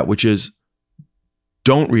element to that, which is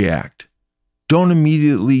don't react. Don't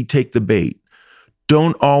immediately take the bait.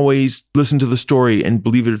 Don't always listen to the story and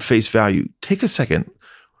believe it at face value. Take a second.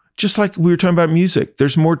 Just like we were talking about music,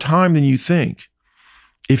 there's more time than you think.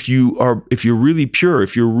 If you're really pure,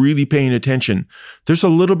 if you're really paying attention, there's a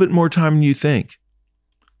little bit more time than you think.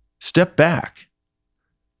 Step back.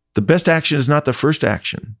 The best action is not the first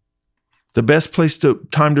action. The best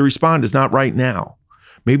time to respond is not right now.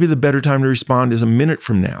 Maybe the better time to respond is a minute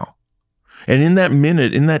from now. And in that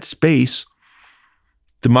minute, in that space,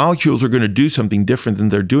 the molecules are going to do something different than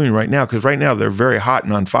they're doing right now, because right now they're very hot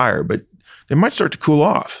and on fire, but they might start to cool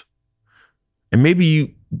off. And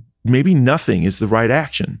maybe nothing is the right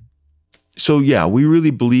action. So yeah, we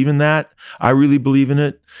really believe in that. I really believe in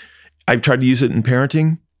it. I've tried to use it in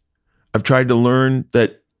parenting. I've tried to learn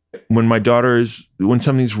that when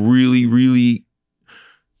something's really, really,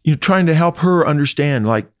 trying to help her understand,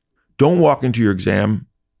 like, don't walk into your exam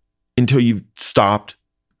until you've stopped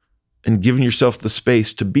and given yourself the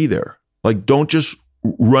space to be there. Like, don't just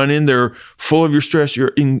run in there full of your stress,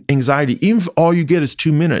 your anxiety. Even if all you get is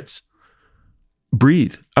 2 minutes,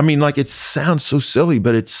 breathe. I mean, like, it sounds so silly,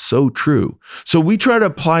 but it's so true. So we try to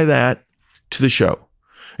apply that to the show.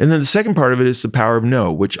 And then the second part of it is the power of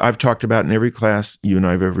no, which I've talked about in every class you and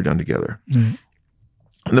I have ever done together. Mm-hmm.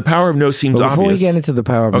 And the power of no seems before obvious. Before we get into the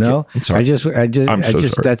power of no, I'm sorry. Sorry.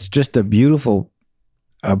 That's just a beautiful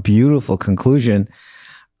conclusion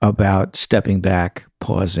about stepping back,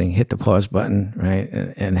 pausing, hit the pause button, right?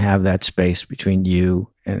 And have that space between you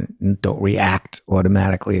and don't react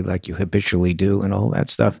automatically like you habitually do and all that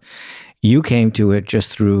stuff. You came to it just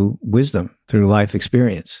through wisdom, through life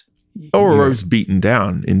experience. Or I was beaten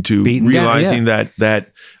down into realizing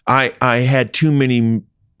that I had too many.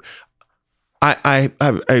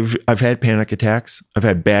 I've had panic attacks. I've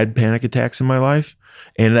had bad panic attacks in my life,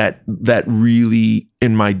 and that really,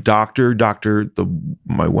 and my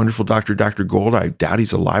my wonderful doctor, Dr. Gold, I doubt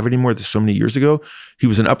he's alive anymore. This so many years ago. He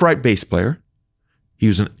was an upright bass player. He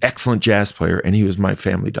was an excellent jazz player, and he was my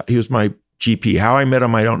family. He was my GP. How I met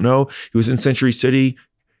him, I don't know. He was in Century City.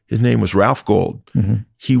 His name was Ralph Gold. Mm-hmm.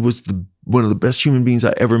 He was one of the best human beings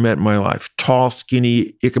I ever met in my life. Tall,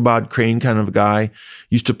 skinny, Ichabod Crane kind of a guy.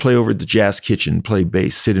 Used to play over at the Jazz Kitchen, play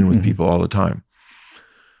bass, sit in with mm-hmm. people all the time.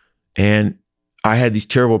 And I had these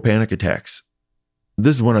terrible panic attacks.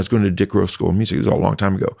 This is when I was going to Dick Rose School of Music. This is a long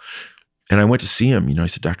time ago. And I went to see him. I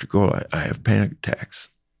said, Dr. Gold, I have panic attacks.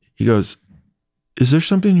 He goes, is there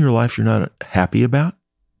something in your life you're not happy about?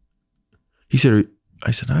 I said,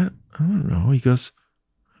 I don't know. He goes,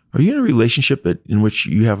 are you in a relationship in which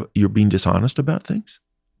you're being dishonest about things?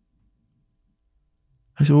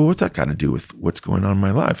 I said, well, what's that got to do with what's going on in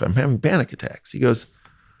my life? I'm having panic attacks. He goes,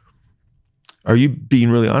 are you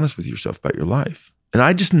being really honest with yourself about your life? And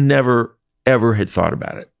I just never, ever had thought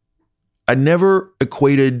about it. I never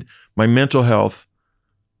equated my mental health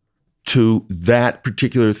to that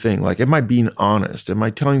particular thing. Like, am I being honest? Am I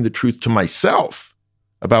telling the truth to myself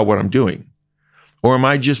about what I'm doing? Or am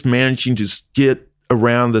I just managing to get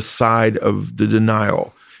around the side of the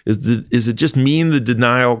denial? Is it just me in the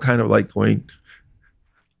denial, kind of like going,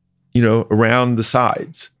 around the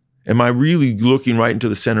sides? Am I really looking right into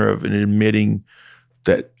the center of it and admitting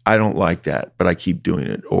that I don't like that, but I keep doing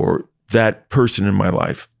it? Or that person in my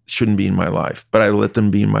life shouldn't be in my life, but I let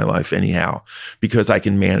them be in my life anyhow because I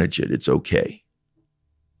can manage it. It's okay.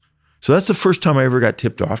 So that's the first time I ever got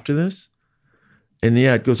tipped off to this. And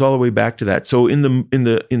yeah, it goes all the way back to that. So in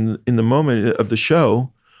the moment of the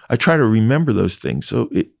show, I try to remember those things. So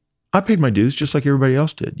I paid my dues just like everybody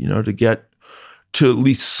else did, to get to at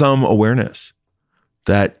least some awareness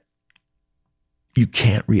that you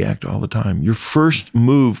can't react all the time. Your first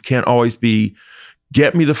move can't always be,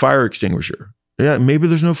 get me the fire extinguisher. Yeah, maybe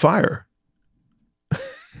there's no fire.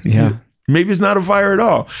 Yeah. Maybe it's not a fire at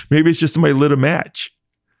all. Maybe it's just somebody lit a match.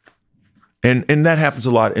 And that happens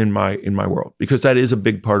a lot in my world, because that is a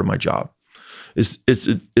big part of my job. Is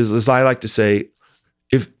as I like to say,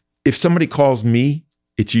 if somebody calls me,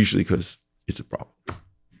 it's usually because it's a problem.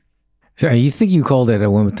 So you think you called it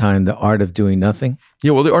at one time the art of doing nothing?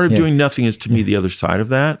 Yeah, well, the art of doing nothing is to me the other side of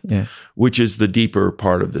that, which is the deeper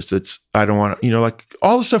part of this. I don't want to, like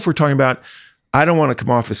all the stuff we're talking about, I don't want to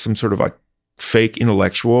come off as some sort of like fake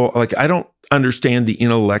intellectual. Like I don't understand the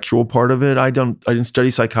intellectual part of it. I didn't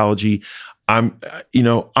study psychology. I'm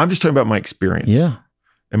just talking about my experience. Yeah.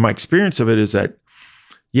 And my experience of it is that,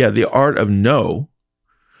 the art of no,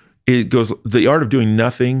 the art of doing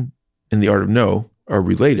nothing and the art of no are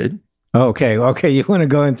related. Okay. You want to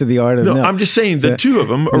go into the art of no. I'm just saying the two of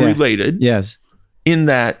them are related. Yes. In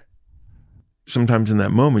that, sometimes in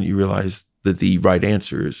that moment, you realize that the right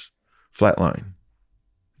answer is flatline.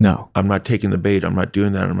 No. I'm not taking the bait. I'm not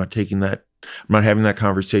doing that. I'm not taking that. I'm not having that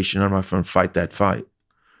conversation. I'm not going to fight that fight.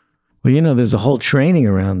 Well, there's a whole training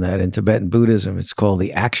around that in Tibetan Buddhism. It's called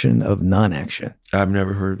the action of non-action. I've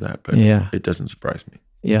never heard of that, but it doesn't surprise me.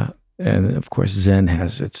 Yeah. And of course, Zen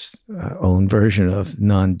has its own version of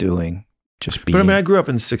non-doing, just being. But I grew up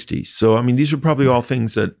in the 60s. So, these are probably all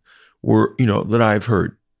things that were, that I've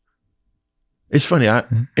heard. It's funny.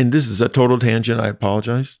 And this is a total tangent. I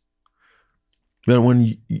apologize. But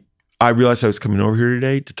when I realized I was coming over here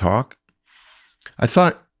today to talk, I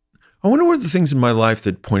thought, I wonder what are the things in my life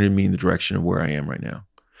that pointed me in the direction of where I am right now.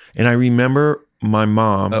 And I remember my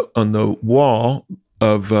mom on the wall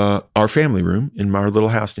of our family room in our little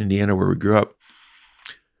house in Indiana where we grew up.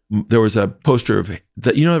 There was a poster of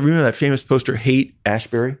that. Remember that famous poster, Hate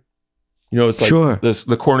Ashbury? It's like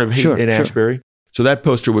the corner of Hate and Ashbury. So that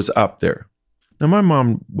poster was up there. Now my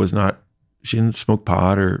mom she didn't smoke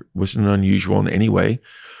pot or wasn't unusual in any way.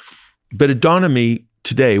 But it dawned on me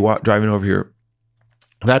today, driving over here,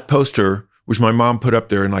 that poster, which my mom put up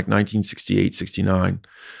there in like 1968, 69,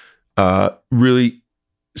 really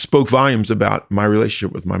spoke volumes about my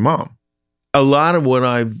relationship with my mom. A lot of what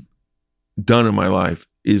I've done in my life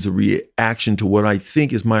is a reaction to what I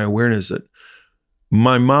think is my awareness that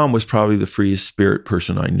my mom was probably the freest spirit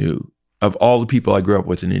person I knew. Of all the people I grew up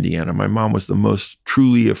with in Indiana, my mom was the most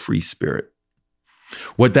truly a free spirit.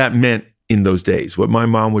 What that meant in those days, what my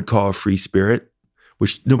mom would call a free spirit,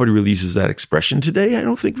 which nobody really uses that expression today, I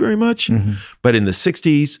don't think very much. Mm-hmm. But in the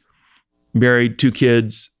 60s, married, 2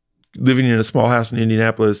 kids, living in a small house in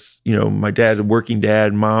Indianapolis, my dad, a working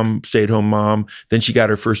dad, mom, stay-at-home mom. Then she got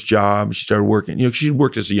her first job. She started working. She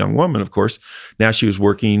worked as a young woman, of course. Now she was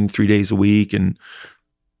working 3 days a week. And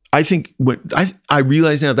I think what I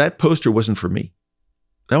realize now, that poster wasn't for me.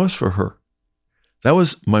 That was for her. That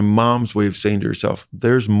was my mom's way of saying to herself,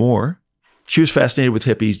 there's more. She was fascinated with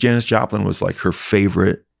hippies. Janis Joplin was like her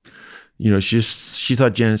favorite. She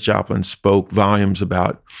thought Janis Joplin spoke volumes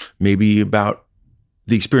about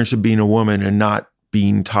the experience of being a woman and not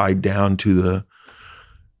being tied down to the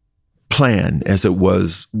plan as it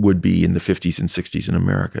would be in the 50s and 60s in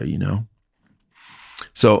America,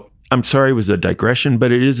 So I'm sorry it was a digression,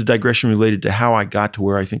 but it is a digression related to how I got to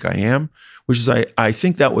where I think I am, which is I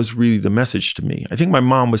think that was really the message to me. I think my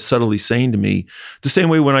mom was subtly saying to me, the same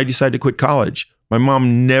way when I decided to quit college, my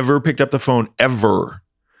mom never picked up the phone ever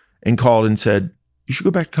and called and said, you should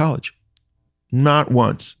go back to college. Not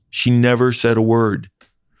once. She never said a word.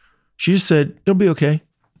 She just said, it'll be okay.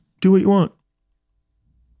 Do what you want.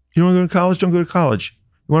 You don't want to go to college? Don't go to college.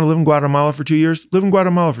 You want to live in Guatemala for 2 years? Live in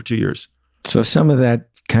Guatemala for 2 years. So some of that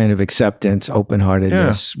kind of acceptance,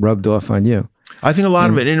 open-heartedness rubbed off on you. I think a lot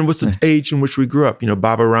of it, and it was the age in which we grew up,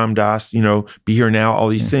 Baba Ram Dass, Be Here Now, all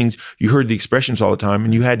these things. You heard the expressions all the time,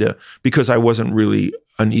 and you had to, because I wasn't really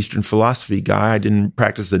an Eastern philosophy guy, I didn't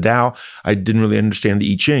practice the Tao, I didn't really understand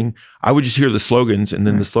the I Ching, I would just hear the slogans, and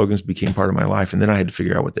then the slogans became part of my life, and then I had to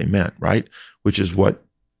figure out what they meant, right? Which is what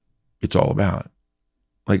it's all about.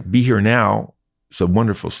 Like, Be Here Now is a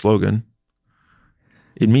wonderful slogan.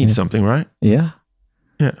 It means something, right? Yeah.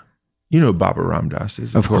 Yeah. You know who Baba Ram Dass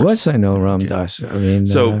is. Of course I know Ram Dass. I mean,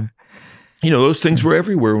 so, those things were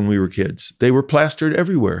everywhere when we were kids. They were plastered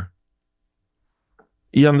everywhere.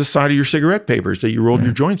 On the side of your cigarette papers that you rolled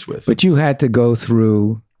your joints with. But you had to go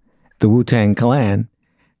through the Wu-Tang Clan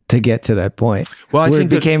to get to that point. Well, I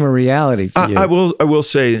think it became a reality for you. I will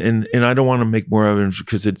say, and I don't want to make more evidence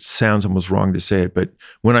because it sounds almost wrong to say it, but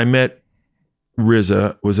when I met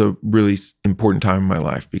RZA was a really important time in my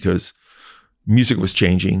life because music was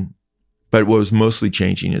changing. But what was mostly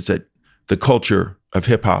changing is that the culture of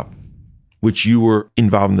hip hop, which you were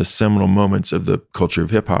involved in the seminal moments of the culture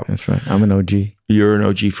of hip hop. That's right. I'm an OG. You're an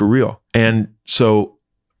OG for real. And so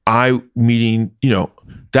that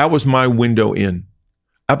was my window in.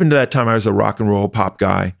 Up until that time, I was a rock and roll pop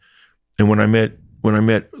guy. And when I met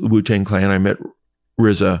Wu-Tang Clan, I met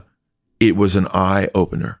RZA, it was an eye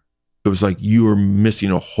opener. it was like you were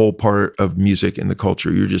missing a whole part of music and the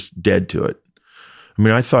culture. You're just dead to it. I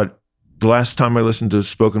mean, I thought the last time I listened to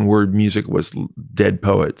spoken word music was Dead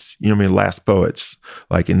Poets. You know what I mean? Last Poets,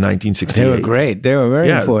 like in 1968. They were great. They were very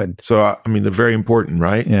important. So, I mean, they're very important,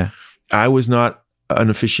 right? Yeah. I was not an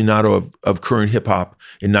aficionado of current hip hop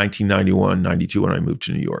in 1991, 92 when I moved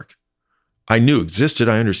to New York. I knew it existed.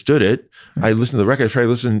 I understood it. I listened to the records.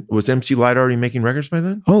 Was MC Light already making records by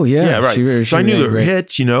then? Oh, yeah. Yeah, right. So I knew there were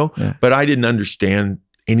hits, Yeah. but I didn't understand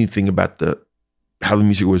anything about how the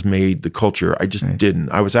music was made, the culture. I just didn't.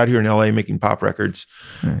 I was out here in LA making pop records,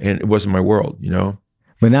 and it wasn't my world,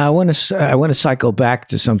 But now I want to cycle back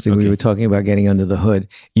to something we were talking about, getting under the hood.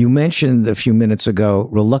 You mentioned a few minutes ago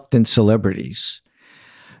reluctant celebrities.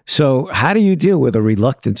 So how do you deal with a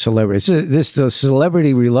reluctant celebrity? Is the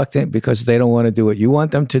celebrity reluctant because they don't want to do what you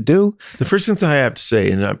want them to do? The first thing I have to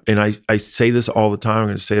say, and I say this all the time, I'm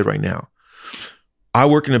going to say it right now. I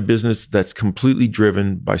work in a business that's completely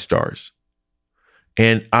driven by stars.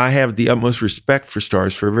 And I have the utmost respect for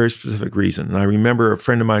stars for a very specific reason. And I remember a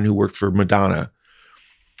friend of mine who worked for Madonna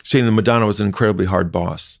saying that Madonna was an incredibly hard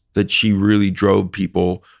boss, that she really drove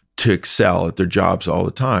people to excel at their jobs all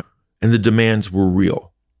the time. And the demands were real.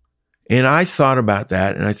 And I thought about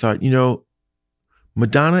that and I thought,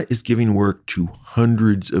 Madonna is giving work to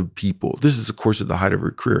hundreds of people. This is, of course, at the height of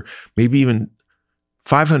her career, maybe even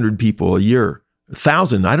 500 people a year,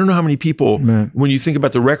 1,000. I don't know how many people, when you think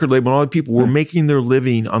about the record label and all the people were making their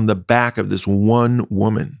living on the back of this one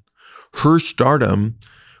woman. Her stardom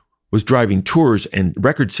was driving tours and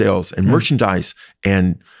record sales and merchandise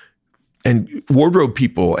and wardrobe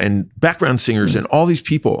people and background singers and all these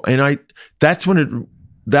people. And that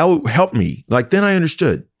helped me. Like then I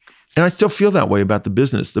understood. And I still feel that way about the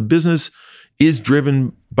business. The business is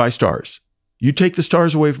driven by stars. You take the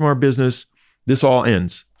stars away from our business, this all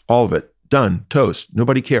ends. All of it. Done. Toast.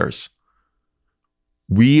 Nobody cares.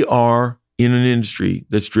 We are in an industry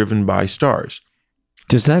that's driven by stars.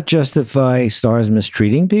 Does that justify stars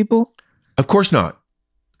mistreating people? Of course not.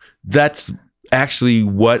 That's actually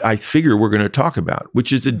what I figure we're going to talk about,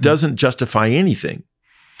 which is it doesn't justify anything.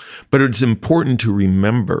 But it's important to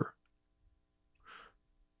remember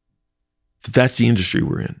that that's the industry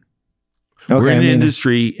we're in. We're in an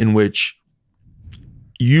industry in which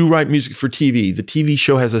you write music for TV. The TV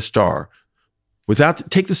show has a star.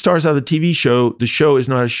 Take the stars out of the TV show, the show is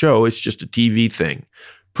not a show, it's just a TV thing.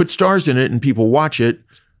 Put stars in it and people watch it.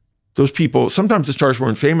 Those people, sometimes the stars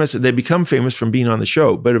weren't famous, they become famous from being on the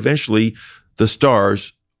show, but eventually the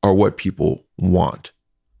stars are what people want.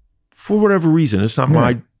 For whatever reason, it's not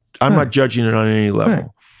I'm not judging it on any level. Right.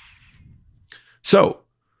 So,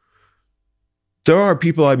 there are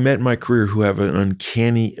people I've met in my career who have an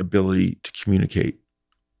uncanny ability to communicate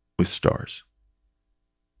with stars.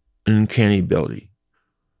 An uncanny ability.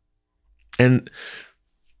 And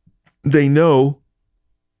they know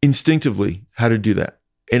instinctively how to do that.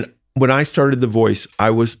 And when I started The Voice,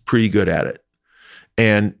 I was pretty good at it.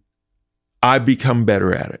 And I've become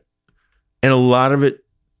better at it. And a lot of it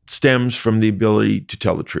stems from the ability to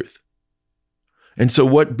tell the truth. And so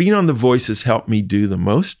what being on The Voice has helped me do the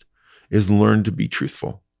most is learn to be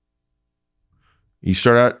truthful. You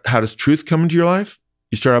start out, how does truth come into your life?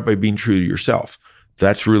 You start out by being true to yourself.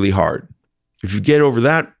 That's really hard. If you get over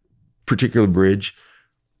that particular bridge,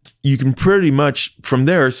 you can pretty much from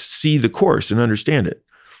there see the course and understand it.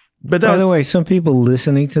 But by the way, some people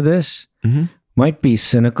listening to this might be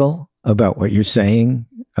cynical about what you're saying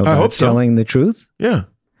about telling the truth. Yeah.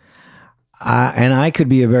 And I could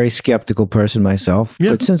be a very skeptical person myself,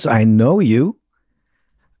 but since I know you,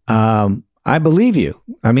 I believe you.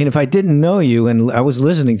 I mean, if I didn't know you and I was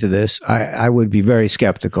listening to this, I would be very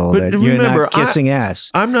skeptical that you're not kissing ass.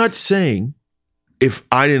 I'm not saying if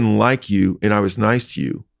I didn't like you and I was nice to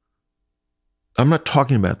you, I'm not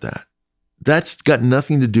talking about that. That's got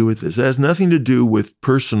nothing to do with this. It has nothing to do with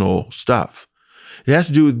personal stuff. It has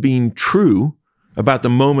to do with being true about the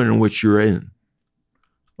moment in which you're in.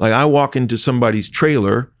 Like I walk into somebody's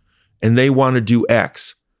trailer and they want to do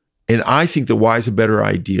X, and I think the Y is a better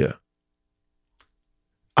idea.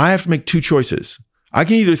 I have to make two choices. I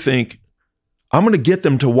can either think, I'm going to get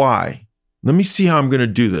them to Y. Let me see how I'm going to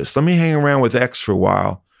do this. Let me hang around with X for a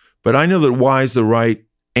while, but I know that Y is the right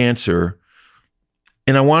answer,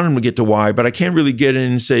 and I want them to get to Y, but I can't really get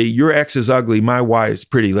in and say, your X is ugly, my Y is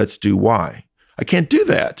pretty, let's do Y. I can't do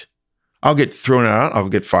that. I'll get thrown out. I'll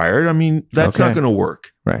get fired. I mean, that's not going to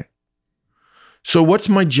work. Right. So what's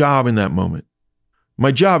my job in that moment?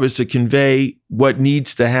 My job is to convey what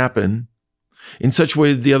needs to happen in such a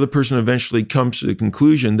way that the other person eventually comes to the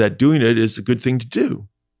conclusion that doing it is a good thing to do.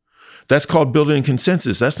 That's called building a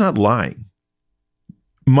consensus. That's not lying.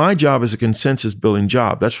 my job is a consensus building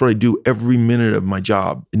job. That's what I do every minute of my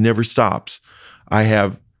job. It never stops. I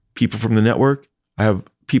have people from the network. I have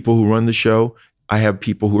people who run the show. I have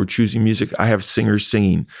people who are choosing music. I have singers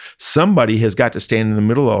singing. Somebody has got to stand in the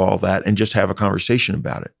middle of all that and just have a conversation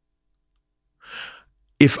about it.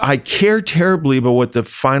 If I care terribly about what the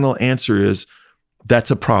final answer is,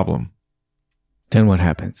 that's a problem. Then what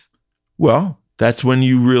happens? Well, that's when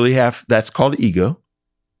you really have, that's called ego.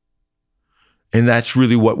 And that's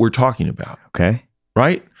really what we're talking about. Okay.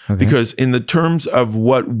 Right? Okay. Because in the terms of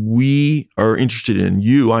what we are interested in,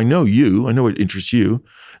 I know what interests you,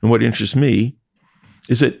 and what interests me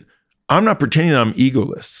is that I'm not pretending that I'm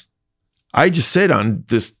egoless. I just said on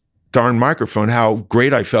this darn microphone how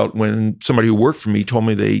great I felt when somebody who worked for me told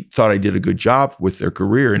me they thought I did a good job with their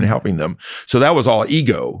career and helping them. So that was all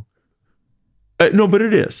ego. No, but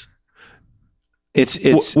it is.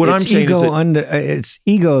 It's what I'm saying ego is it's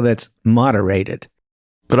ego that's moderated.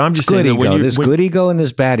 But I'm just Good saying that ego. There's good ego and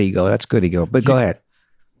there's bad ego. That's good ego. But go ahead.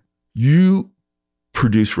 You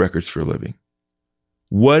produce records for a living.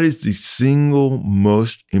 What is the single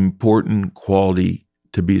most important quality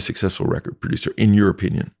to be a successful record producer, in your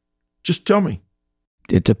opinion? Just tell me.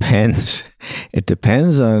 It depends. It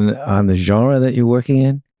depends on the genre that you're working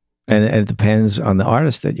in, and it depends on the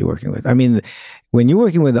artist that you're working with. I mean, when you're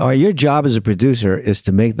working with your job as a producer is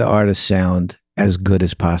to make the artist sound as good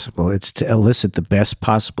as possible. It's to elicit the best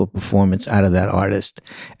possible performance out of that artist,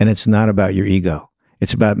 and it's not about your ego.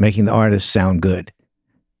 It's about making the artist sound good.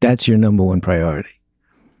 That's your number one priority.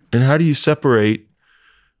 And how do you separate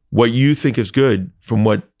what you think is good from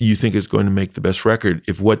what you think is going to make the best record,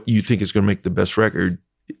 if what you think is going to make the best record,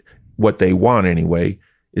 what they want anyway,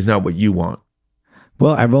 is not what you want?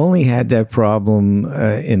 Well, I've only had that problem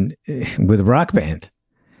with Rock Band,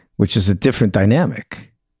 which is a different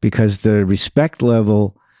dynamic, because the respect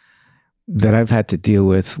level that I've had to deal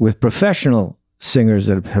with professional singers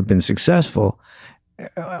that have been successful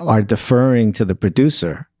are deferring to the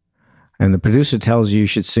producer. And the producer tells you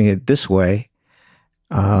should sing it this way.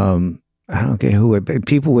 I don't care who, but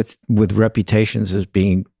people with reputations as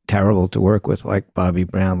being terrible to work with, like Bobby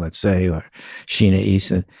Brown, let's say, or Sheena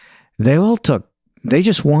Easton, they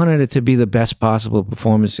just wanted it to be the best possible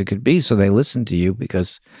performance it could be. So they listened to you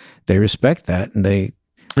because they respect that. And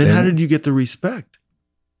how did you get the respect?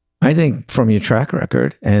 I think from your track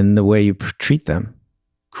record and the way you treat them.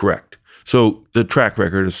 Correct. So the track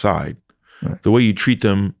record aside, right, the way you treat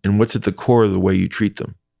them, and what's at the core of the way you treat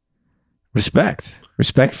them?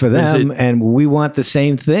 Respect for them, and we want the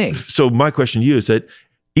same thing. So my question to you is that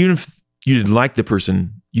even if you didn't like the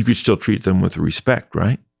person, you could still treat them with respect,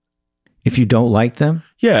 right? If you don't like them?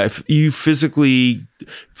 Yeah, if you physically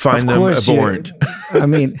find them abhorrent. I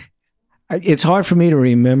mean, it's hard for me to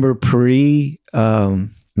remember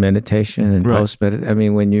meditation and post-meditation. I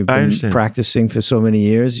mean, when you've been practicing for so many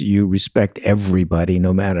years, you respect everybody,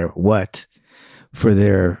 no matter what, for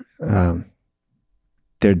their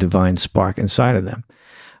divine spark inside of them.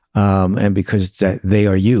 And because they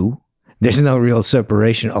are you, there's no real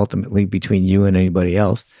separation ultimately between you and anybody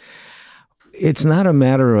else. It's not a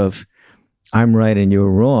matter of I'm right and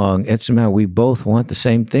you're wrong. It's a matter we both want the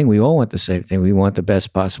same thing. We all want the same thing. We want the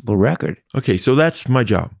best possible record. Okay, so that's my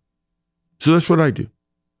job. So that's what I do.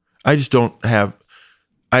 I just don't have...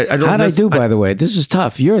 I don't. How'd I do, by the way? This is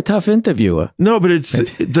tough. You're a tough interviewer. No, but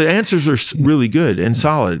the answers are really good and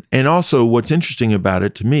solid. And also what's interesting about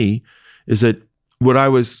it to me is that what I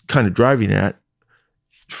was kind of driving at,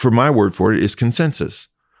 for my word for it, is consensus.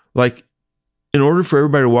 Like, in order for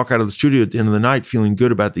everybody to walk out of the studio at the end of the night feeling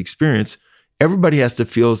good about the experience, everybody has to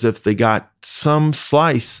feel as if they got some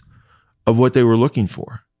slice of what they were looking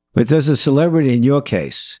for. But there's a celebrity in your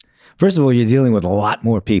case. First of all, you're dealing with a lot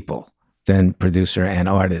more people than producer and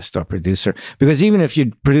artist or producer. Because even if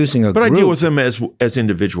you're producing a group... But I deal with them as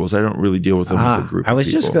individuals. I don't really deal with them as a group. I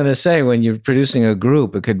was just going to say, when you're producing a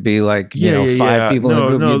group, it could be like, five people in a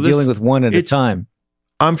group. You're dealing with one at a time.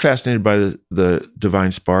 I'm fascinated by the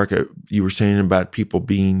divine spark. You were saying about people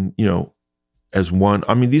being, as one.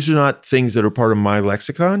 I mean, these are not things that are part of my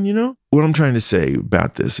lexicon, What I'm trying to say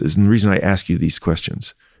about this is, and the reason I ask you these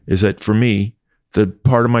questions, is that for me, the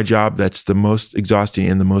part of my job that's the most exhausting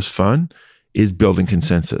and the most fun is building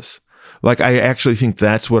consensus. Like, I actually think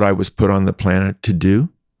that's what I was put on the planet to do.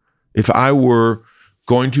 If I were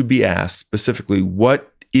going to be asked specifically,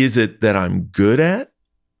 what is it that I'm good at?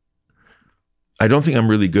 I don't think I'm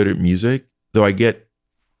really good at music, though I get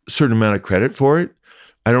a certain amount of credit for it.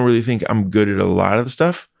 I don't really think I'm good at a lot of the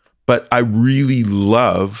stuff, but I really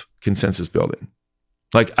love consensus building.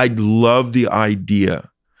 Like, I love the idea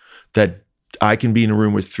that I can be in a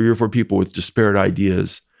room with 3 or 4 people with disparate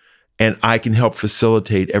ideas And I can help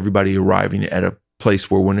facilitate everybody arriving at a place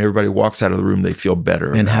where when everybody walks out of the room, they feel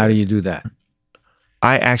better. And how do you do that?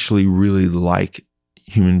 I actually really like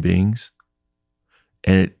human beings,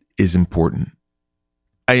 and it is important.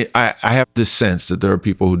 I have this sense that there are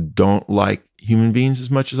people who don't like human beings as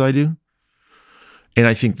much as I do. And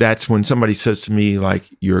I think that's when somebody says to me, like,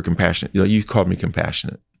 you're compassionate. You called me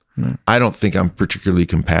compassionate. Right. I don't think I'm particularly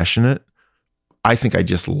compassionate. I think I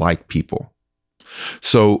just like people.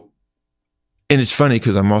 So, and it's funny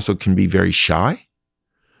because I'm also can be very shy.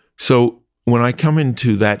 So when I come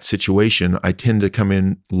into that situation, I tend to come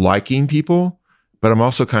in liking people, but I'm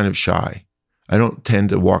also kind of shy. I don't tend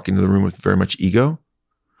to walk into the room with very much ego.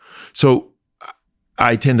 So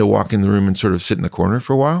I tend to walk in the room and sort of sit in the corner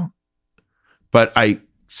for a while. But I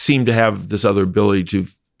seem to have this other ability to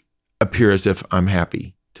appear as if I'm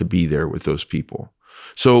happy to be there with those people.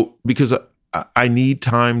 So because I need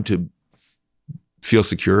time to feel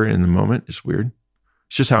secure in the moment. It's weird.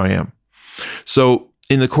 It's just how I am. So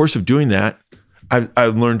in the course of doing that,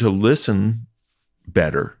 I've learned to listen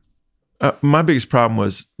better. My biggest problem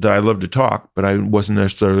was that I love to talk, but I wasn't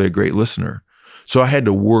necessarily a great listener. So I had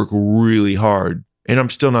to work really hard. And I'm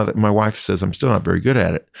still not, my wife says I'm still not very good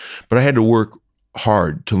at it, but I had to work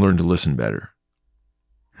hard to learn to listen better.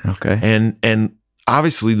 Okay. And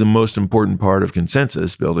obviously the most important part of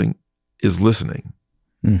consensus building is listening.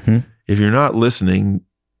 Mm-hmm. If you're not listening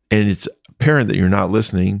and it's apparent that you're not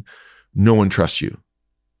listening, no one trusts you.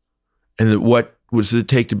 And what does it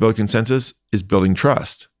take to build consensus is building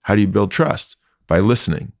trust. How do you build trust? By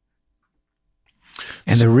listening.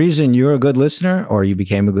 And the reason you're a good listener, or you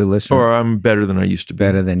became a good listener, Or I'm better than I used to be.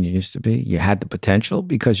 better than you used to be, you had the potential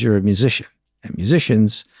because you're a musician. And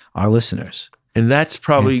musicians are listeners. And that's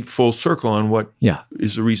probably full circle on what Yeah.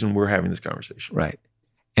 is the reason we're having this conversation. Right.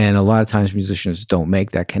 And a lot of times musicians don't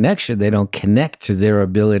make that connection. They don't connect to their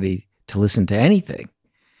ability to listen to anything.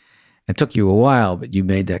 It took you a while, but you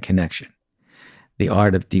made that connection. The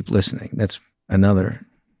art of deep listening. That's another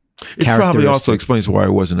It probably also characteristic. explains why I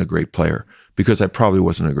wasn't a great player, because I probably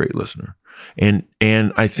wasn't a great listener. And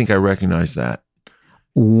I think I recognize that.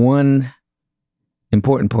 One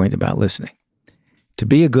important point about listening. To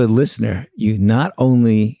be a good listener, you not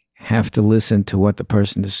only have to listen to what the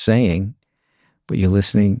person is saying, but you're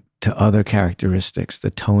listening to other characteristics,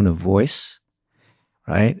 the tone of voice,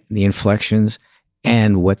 right? The inflections,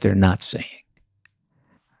 and what they're not saying.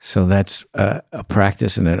 So that's a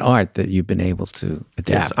practice and an art that you've been able to adapt.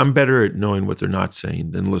 Yes, I'm better at knowing what they're not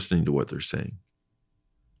saying than listening to what they're saying.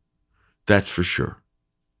 That's for sure.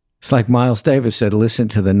 It's like Miles Davis said, listen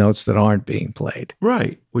to the notes that aren't being played.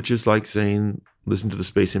 Right. Which is like saying, listen to the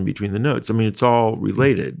space in between the notes. I mean, it's all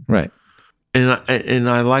related. Right. And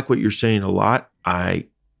I like what you're saying a lot. I'm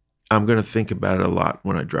going to think about it a lot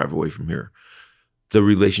when I drive away from here. The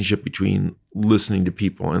relationship between listening to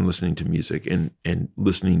people and listening to music and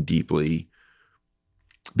listening deeply.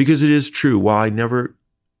 Because it is true, while I've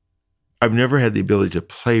never had the ability to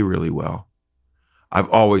play really well, I've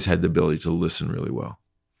always had the ability to listen really well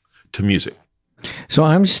to music. So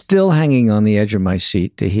I'm still hanging on the edge of my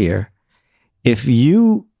seat to hear if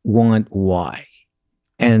you want Y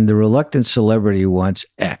and the reluctant celebrity wants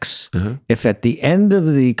X, if at the end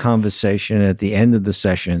of the conversation, at the end of the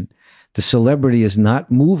session, the celebrity is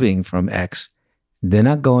not moving from X, they're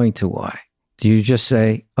not going to Y. Do you just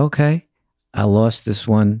say, okay, I lost this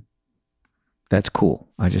one. That's cool.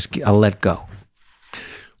 I'll let go.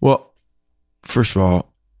 Well, first of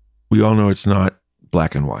all, we all know it's not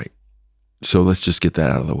black and white. So let's just get that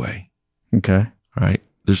out of the way. Okay. All right.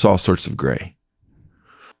 There's all sorts of gray.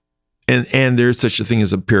 And there's such a thing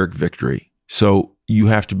as a Pyrrhic victory. So you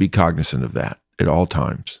have to be cognizant of that at all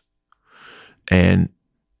times. And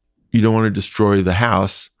you don't want to destroy the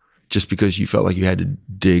house just because you felt like you had to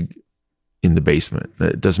dig in the basement.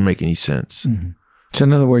 That doesn't make any sense. Mm-hmm. So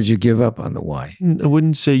in other words, you give up on the why. I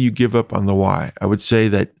wouldn't say you give up on the why. I would say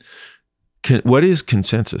that what is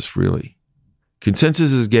consensus really?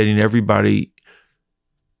 Consensus is getting everybody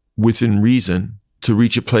within reason to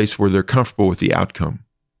reach a place where they're comfortable with the outcome.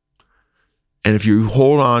 And if you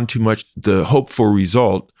hold on too much the hope for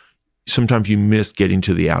result, sometimes you miss getting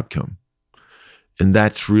to the outcome. And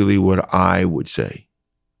that's really what I would say.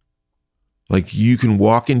 Like, you can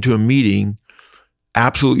walk into a meeting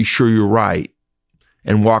absolutely sure you're right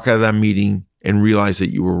and walk out of that meeting and realize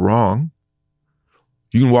that you were wrong.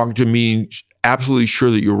 You can walk into a meeting absolutely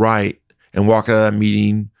sure that you're right and walk out of that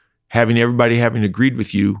meeting having everybody having agreed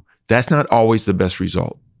with you. That's not always the best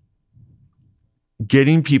result.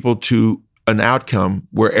 Getting people to an outcome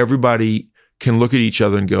where everybody can look at each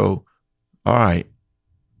other and go, all right,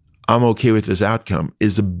 I'm okay with this outcome,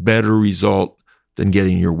 is a better result than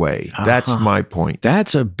getting your way. That's my point.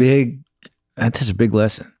 That's a big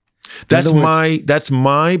lesson. That's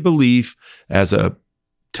my belief as a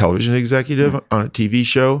television executive on a TV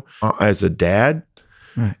show, as a dad,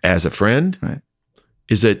 as a friend,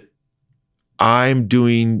 is that I'm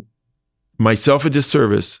doing myself a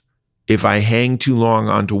disservice if I hang too long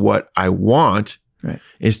onto what I want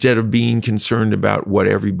instead of being concerned about what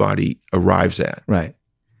everybody arrives at. Right.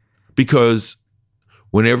 Because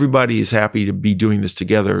when everybody is happy to be doing this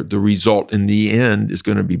together, the result in the end is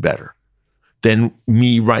going to be better than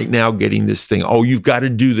me right now getting this thing. Oh, you've got to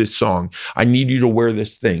do this song. I need you to wear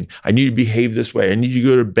this thing. I need you to behave this way. I need you to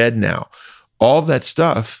go to bed now. All of that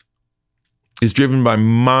stuff is driven by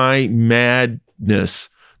my madness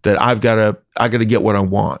that I got to get what I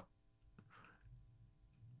want.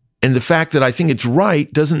 And the fact that I think it's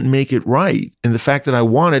right doesn't make it right. And the fact that I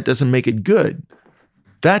want it doesn't make it good.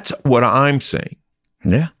 That's what I'm saying.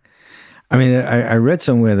 Yeah. I mean, I read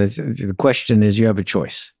somewhere that the question is, you have a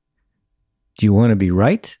choice. Do you want to be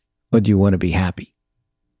right or do you want to be happy?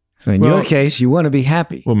 So in your case, you want to be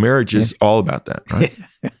happy. Well, marriage is all about that, right?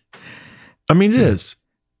 I mean, it is.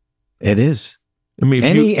 It is. I mean,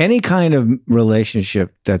 any kind of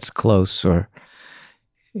relationship that's close or,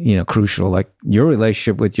 crucial, like your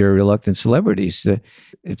relationship with your reluctant celebrities,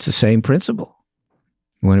 it's the same principle.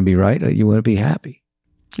 You want to be right or you want to be happy.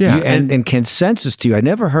 Yeah. And consensus to you. I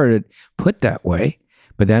never heard it put that way,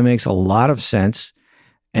 but that makes a lot of sense.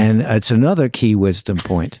 And it's another key wisdom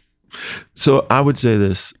point. So I would say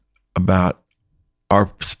this about our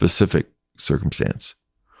specific circumstance.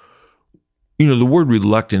 The word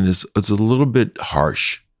reluctant is a little bit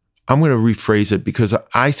harsh. I'm going to rephrase it because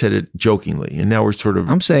I said it jokingly, and now we're sort of.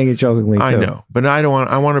 I'm saying it jokingly too. I know, but I don't want.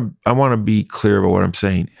 I want to be clear about what I'm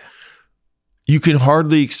saying. You can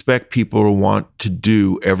hardly expect people to want to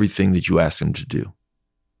do everything that you ask them to do.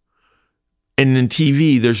 And in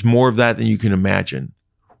TV, there's more of that than you can imagine.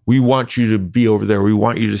 We want you to be over there. We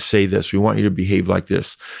want you to say this. We want you to behave like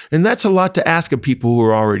this. And that's a lot to ask of people who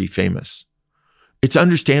are already famous. It's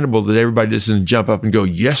understandable that everybody doesn't jump up and go,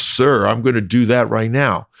 yes, sir, I'm going to do that right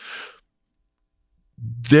now.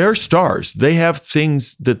 They're stars. They have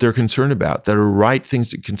things that they're concerned about, that are right things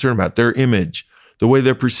to concern about, their image, the way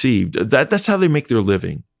they're perceived. That's how they make their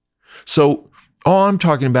living. So all I'm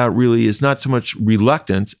talking about really is not so much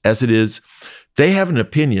reluctance as it is they have an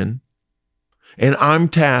opinion, and I'm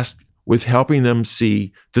tasked with helping them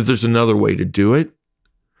see that there's another way to do it,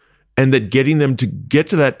 and that getting them to get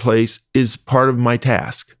to that place is part of my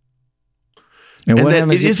task. And that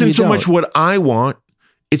it isn't so much what I want,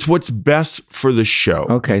 it's what's best for the show.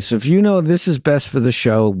 Okay, so if you know this is best for the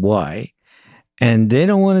show, why? And they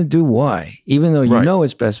don't want to do why, even though you know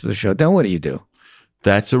it's best for the show, then what do you do?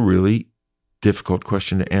 That's a really difficult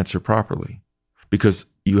question to answer properly, because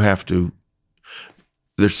there's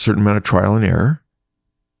a certain amount of trial and error.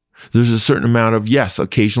 There's a certain amount of, yes,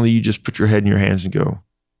 occasionally you just put your head in your hands and go,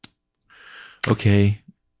 okay,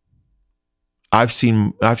 I've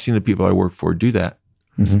seen the people I work for do that.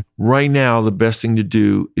 Mm-hmm. Right now, the best thing to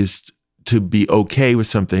do is to be okay with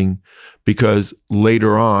something, because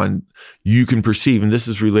later on you can perceive, and this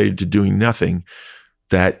is related to doing nothing,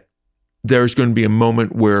 that there's going to be a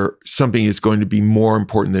moment where something is going to be more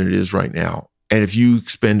important than it is right now. And if you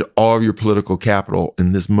spend all of your political capital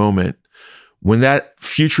in this moment, when that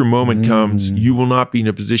future moment comes, you will not be in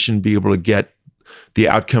a position to be able to get the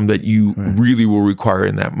outcome that you really will require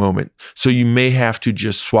in that moment. So you may have to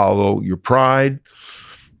just swallow your pride,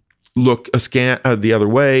 look askance the other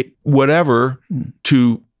way, whatever,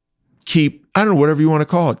 to keep, I don't know, whatever you want to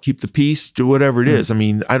call it, keep the peace, do whatever it is. I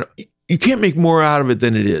mean, you can't make more out of it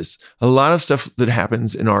than it is. A lot of stuff that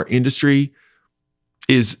happens in our industry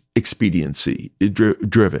is expediency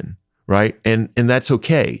driven, right? And that's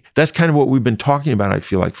okay. That's kind of what we've been talking about, I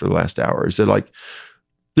feel like, for the last hour, is that, like,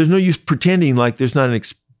 there's no use pretending like there's not an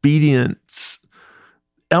expedience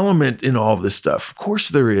element in all of this stuff. Of course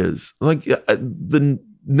there is. Like, the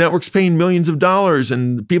network's paying millions of dollars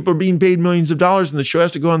and people are being paid millions of dollars and the show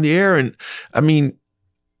has to go on the air. And I mean,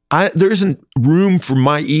 there isn't room for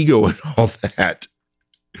my ego and all that.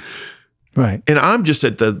 Right. And I'm just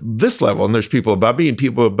at this level, and there's people above me and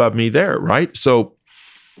people above me there, right? So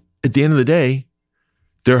at the end of the day,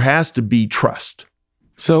 there has to be trust.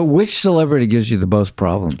 So which celebrity gives you the most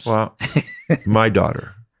problems? Well, my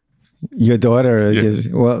daughter. Your daughter gives,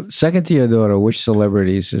 well, second to your daughter, which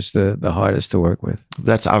celebrity is just the hardest to work with?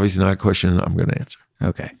 That's obviously not a question I'm going to answer.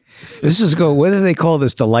 Okay. What do they call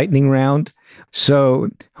this? The lightning round? So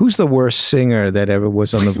who's the worst singer that ever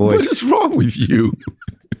was on The Voice? What is wrong with you?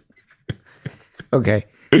 Okay.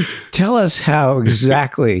 Tell us how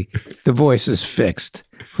exactly The Voice is fixed.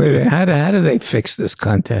 Wait, how do they fix this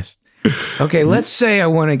contest? Okay, let's say I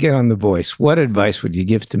want to get on The Voice. What advice would you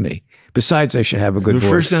give to me? Besides, I should have a good voice. The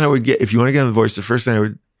first thing I would get, if you want to get on The Voice, the first thing I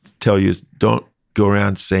would tell you is don't go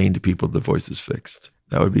around saying to people the voice is fixed.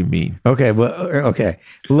 That would be mean. Okay, well, okay.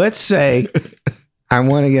 Let's say I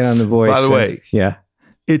want to get on The Voice. By the way, yeah,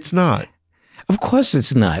 it's not. Of course,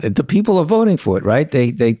 it's not. The people are voting for it, right?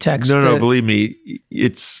 They text. No. Believe me,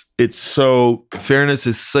 it's so fairness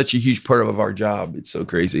is such a huge part of our job. It's so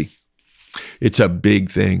crazy. It's a big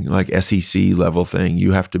thing, like SEC level thing.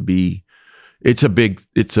 You have to be. It's one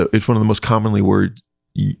of the most commonly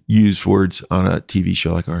used words on a TV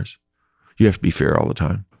show like ours. You have to be fair all the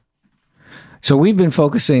time. So we've been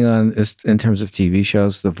focusing on this in terms of TV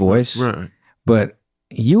shows, The Voice, Right? but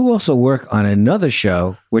you also work on another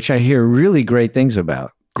show, which I hear really great things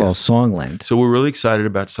about, called Songland. So we're really excited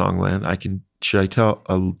about Songland. Should I tell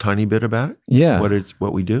a tiny bit about it? Yeah.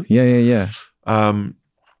 What we do? Yeah.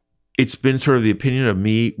 It's been sort of the opinion of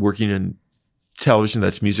me working in television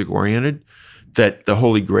that's music oriented, that the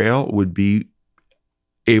Holy Grail would be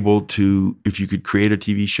able to, if you could create a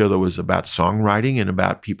TV show that was about songwriting and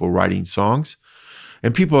about people writing songs.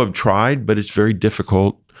 And people have tried, but it's very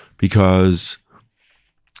difficult because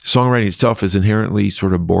songwriting itself is inherently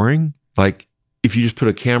sort of boring. Like if you just put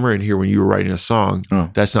a camera in here when you were writing a song,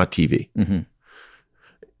 that's not TV. Mm-hmm.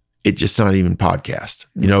 It's just not even podcast.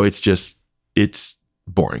 You know, it's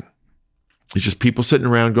boring. It's just people sitting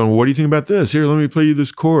around going, what do you think about this? Here, let me play you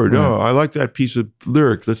this chord. Right. Oh, I like that piece of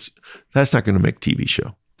lyric. That's not going to make TV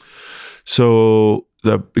show. So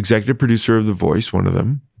the executive producer of The Voice, one of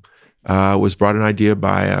them, was brought an idea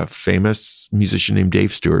by a famous musician named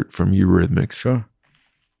Dave Stewart from Eurythmics. Sure.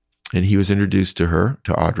 And he was introduced to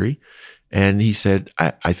Audrey. And he said,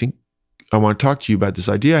 I think I want to talk to you about this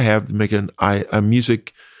idea I have to make a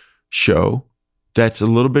music show that's a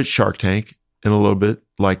little bit Shark Tank and a little bit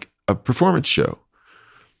like a performance show.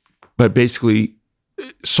 But basically,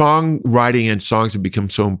 songwriting and songs have become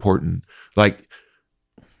so important. Like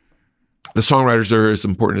the songwriters are as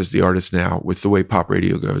important as the artists now with the way pop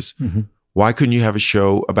radio goes. Mm-hmm. Why couldn't you have a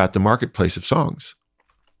show about the marketplace of songs?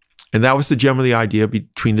 And that was the gem of the idea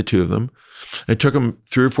between the two of them. It took them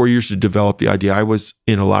 3 or 4 years to develop the idea. I was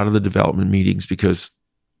in a lot of the development meetings because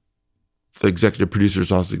the executive producer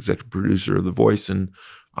is also the executive producer of The Voice, and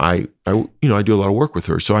I do a lot of work with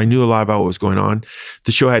her. So I knew a lot about what was going on.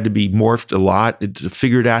 The show had to be morphed a lot to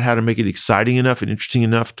figure out how to make it exciting enough and interesting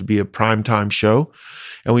enough to be a primetime show.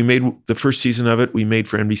 And we made the first season of it, we made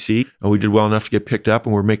for NBC, and we did well enough to get picked up,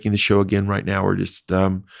 and we're making the show again right now. We're just,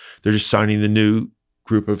 they're just signing the new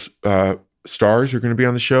group of stars who are going to be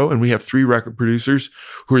on the show. And we have 3 record producers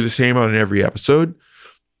who are the same on every episode.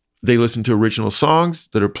 They listen to original songs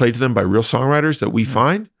that are played to them by real songwriters that we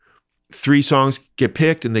find. 3 songs get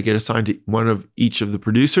picked and they get assigned to one of each of the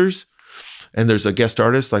producers. And there's a guest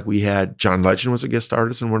artist, like we had John Legend was a guest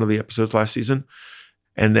artist in one of the episodes last season.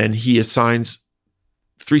 And then he assigns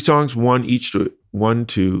 3 songs, one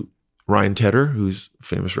to Ryan Tedder, who's a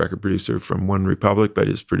famous record producer from One Republic, but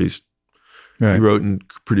has produced, Right. he wrote and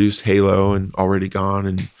produced Halo and Already Gone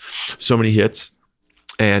and so many hits.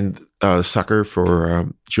 And Sucker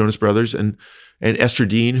for Jonas Brothers. And Esther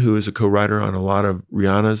Dean, who is a co-writer on a lot of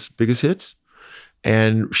Rihanna's biggest hits.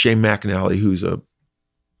 And Shane McAnally, who's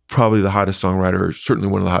probably the hottest songwriter, certainly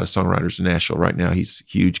one of the hottest songwriters in Nashville right now. He's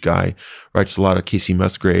a huge guy, writes a lot of Casey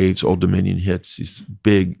Musgraves, Old Dominion hits. He's a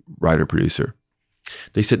big writer-producer.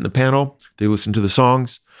 They sit in the panel, they listen to the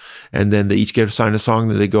songs, and then they each get assigned a song,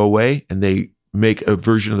 then they go away and they make a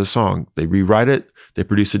version of the song. They rewrite it, they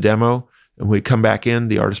produce a demo, and when we come back in,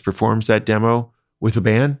 the artist performs that demo with a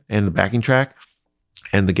band and the backing track,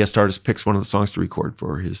 and the guest artist picks one of the songs to record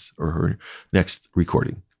for his or her next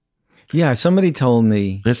recording. Yeah, somebody told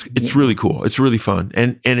me It's really cool. It's really fun,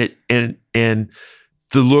 and the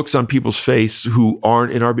looks on people's face who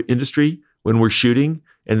aren't in our industry when we're shooting,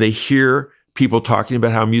 and they hear people talking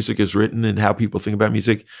about how music is written and how people think about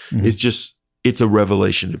music. Mm-hmm. It's a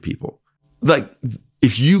revelation to people. Like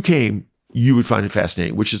if you came, you would find it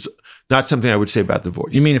fascinating, which is not something I would say about The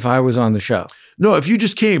Voice. You mean if I was on the show? No, if you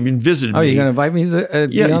just came and visited me. Oh, you're going to invite me to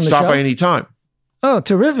be on the stop show? by any time. Oh,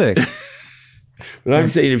 terrific. But I'm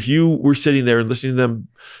saying if you were sitting there and listening to them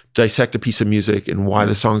dissect a piece of music and why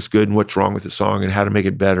the song's good and what's wrong with the song and how to make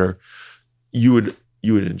it better, you would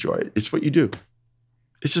enjoy it. It's what you do.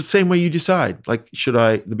 It's the same way you decide. Like, should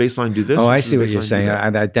the bass line do this? Oh, I see what you're saying.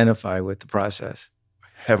 I'd identify with the process.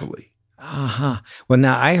 Heavily. Uh-huh. Well,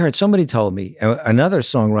 now I heard somebody told me, another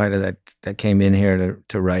songwriter that came in here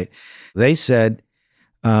to write, they said,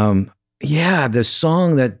 the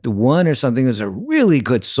song that won or something is a really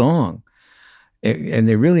good song. and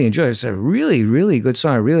they really enjoy it. It's a really, really good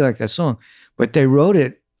song. I really like that song. But they wrote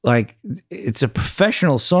it like it's a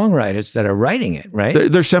professional songwriters that are writing it,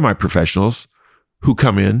 right? They're semi-professionals who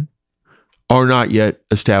come in, are not yet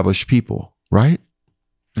established people, right?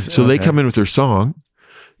 So they come in with their song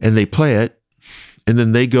and they play it, and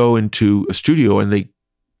then they go into a studio and they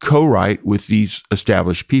co-write with these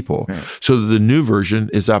established people, right, so that the new version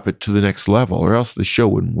is up to the next level, or else the show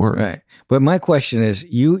wouldn't work. Right. But my question is,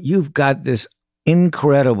 you've got this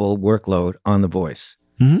incredible workload on The Voice.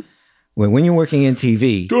 Mm-hmm. When you're working in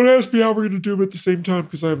TV. Don't ask me how we're going to do them at the same time,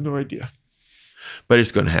 because I have no idea. But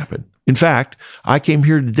it's going to happen. In fact, I came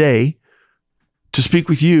here today to speak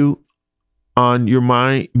with you on your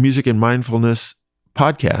My Music and Mindfulness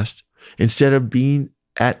podcast instead of being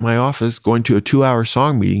at my office going to a 2-hour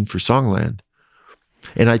song meeting for Songland.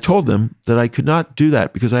 And I told them that I could not do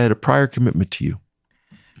that because I had a prior commitment to you.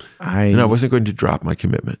 And I wasn't going to drop my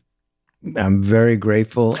commitment. I'm very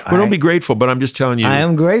grateful. Well, don't be grateful, but I'm just telling you. I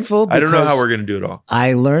am grateful because I don't know how we're going to do it all.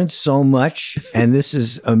 I learned so much, and this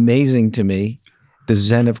is amazing to me. The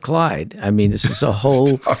Zen of Clyde. I mean, this is a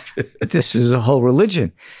whole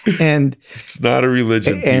religion, and it's not a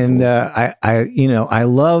religion. People. And I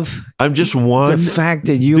love. I'm just one. The fact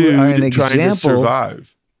that you are an example. Trying to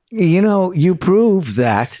survive. You prove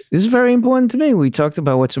that. This is very important to me. We talked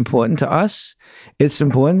about what's important to us. It's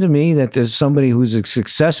important to me that there's somebody who's as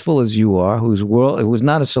successful as you are, who's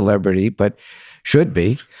not a celebrity, but should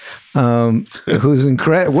be, who's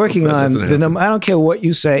working on the number. I don't care what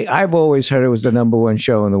you say. I've always heard it was the number one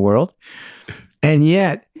show in the world. And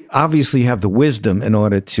yet, obviously, you have the wisdom in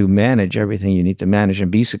order to manage everything you need to manage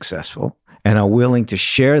and be successful, and are willing to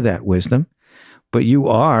share that wisdom. But you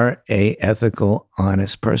are a ethical,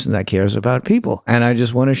 honest person that cares about people. And I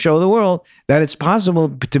just want to show the world that it's possible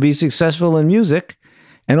to be successful in music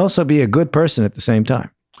and also be a good person at the same time.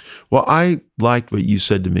 Well, I liked what you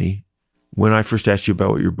said to me when I first asked you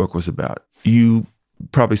about what your book was about. You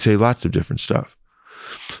probably say lots of different stuff,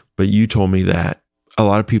 but you told me that a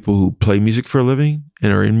lot of people who play music for a living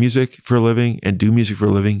and are in music for a living and do music for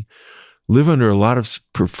a living live under a lot of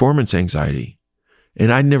performance anxiety.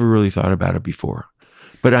 And I'd never really thought about it before,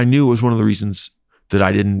 but I knew it was one of the reasons that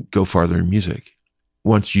I didn't go farther in music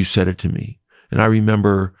once you said it to me. And I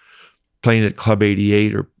remember playing at Club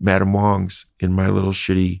 88 or Madame Wong's in my little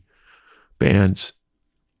shitty bands,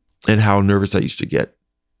 and how nervous I used to get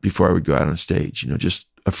before I would go out on stage, just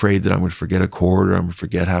afraid that I'm going to forget a chord or I'm going to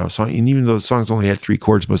forget how a song, and even though the songs only had 3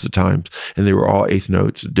 chords most of the times and they were all eighth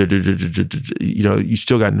notes, you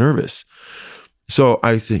still got nervous. So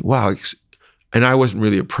I think, wow. And I wasn't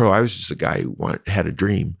really a pro. I was just a guy who had a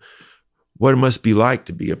dream. What it must be like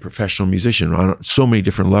to be a professional musician on so many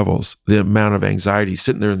different levels. The amount of anxiety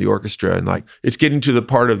sitting there in the orchestra, and it's getting to the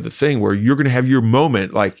part of the thing where you're going to have your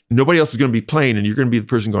moment. Like nobody else is going to be playing, and you're going to be the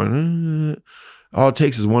person going. All it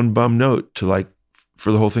takes is one bum note to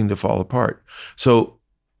for the whole thing to fall apart. So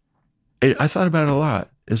I thought about it a lot.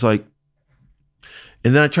 It's like,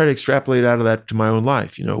 and then I try to extrapolate out of that to my own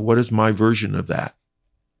life. What is my version of that?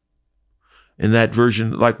 And that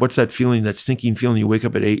version, what's that feeling, that sinking feeling? You wake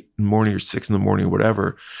up at 8 in the morning or 6 in the morning or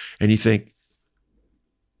whatever, and you think,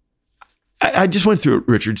 I just went through it,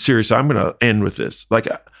 Richard. Seriously, I'm going to end with this.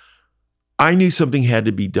 I knew something had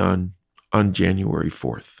to be done on January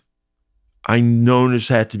 4th. I known it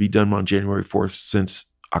had to be done on January 4th since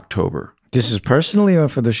October. This is personally or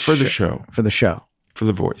for the show? For the show. For the show. For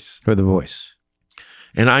The Voice. For The Voice.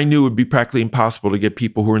 And I knew it would be practically impossible to get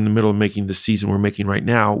people who are in the middle of making the season we're making right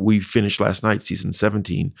now. We finished last night, season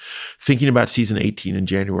 17, thinking about season 18 in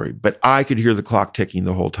January. But I could hear the clock ticking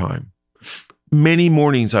the whole time. Many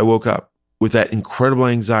mornings I woke up with that incredible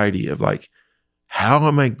anxiety of how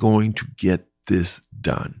am I going to get this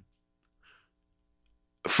done?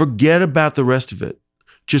 Forget about the rest of it.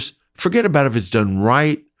 Just forget about if it's done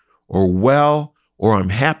right or well, or I'm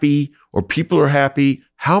happy, or people are happy.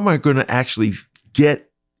 How am I going to actually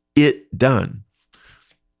get it done?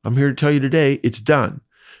 I'm here to tell you today, it's done.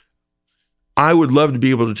 I would love to be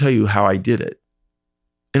able to tell you how I did it.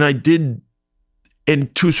 And I did,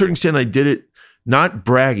 and to a certain extent, I did it not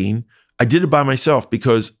bragging. I did it by myself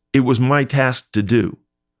because it was my task to do.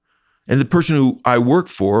 And the person who I work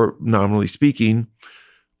for, nominally speaking,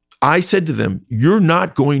 I said to them, you're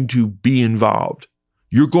not going to be involved.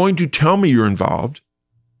 You're going to tell me you're involved,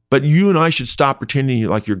 but you and I should stop pretending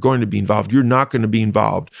like you're going to be involved. You're not going to be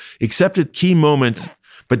involved, except at key moments,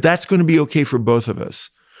 but that's going to be okay for both of us.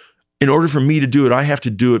 In order for me to do it, I have to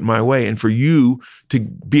do it my way. And for you to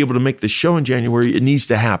be able to make the show in January, it needs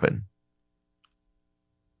to happen.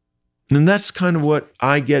 And that's kind of what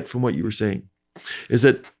I get from what you were saying, is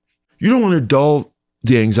that you don't want to dull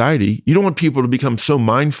the anxiety. You don't want people to become so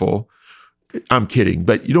mindful. I'm kidding,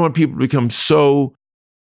 but you don't want people to become so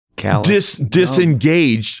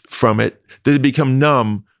disengaged from it that they become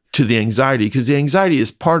numb to the anxiety, because the anxiety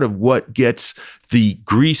is part of what gets the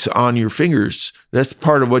grease on your fingers. That's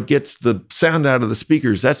part of what gets the sound out of the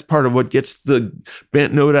speakers. That's part of what gets the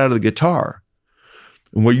bent note out of the guitar.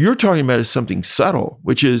 And what you're talking about is something subtle,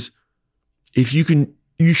 which is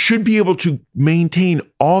you should be able to maintain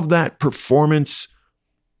all of that performance,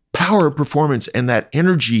 power performance, and that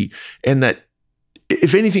energy, and that,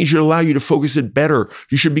 if anything, should allow you to focus it better.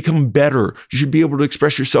 You should become better. You should be able to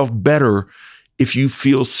express yourself better if you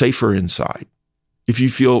feel safer inside, if you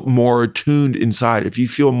feel more attuned inside, if you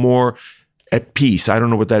feel more at peace. I don't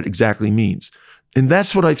know what that exactly means. And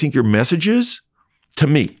that's what I think your message is to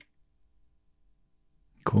me.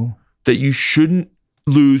 Cool. That you shouldn't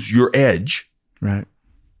lose your edge. Right.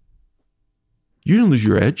 You didn't lose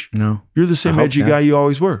your edge. No. You're the same edgy guy you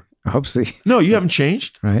always were. I hope so. No, you haven't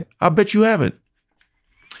changed. Right. I'll bet you haven't.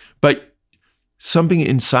 But something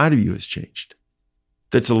inside of you has changed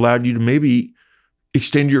that's allowed you to maybe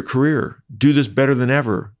extend your career, do this better than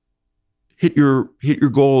ever, hit your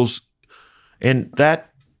goals. And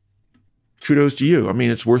that, kudos to you. I mean,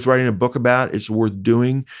 it's worth writing a book about. It's worth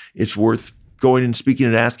doing. It's worth going and speaking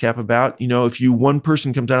at ASCAP about. If one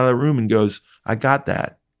person comes out of that room and goes, I got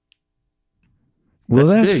that. Well,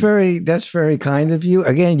 that's very kind of you.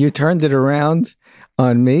 Again, you turned it around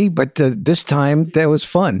on me, but this time that was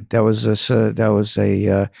fun. That was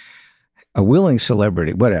a willing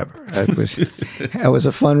celebrity, whatever. That was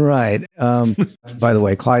a fun ride. By the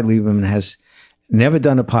way, Clyde Lieberman has never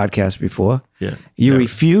done a podcast before. Yeah, you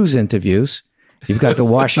refuse interviews. You've got the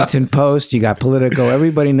Washington Post. You got Politico.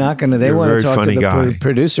 Everybody knocking. They want to talk to the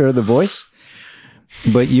producer of The Voice.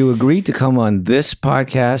 But you agreed to come on this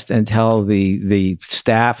podcast and tell the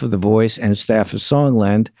staff of The Voice and staff of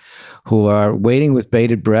Songland, who are waiting with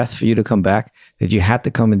bated breath for you to come back, that you had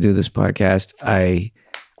to come and do this podcast.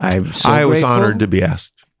 I'm so I was grateful. honored to be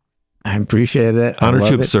asked. I appreciate it. Honored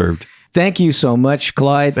to have served. Thank you so much,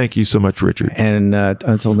 Clyde. Thank you so much, Richard. And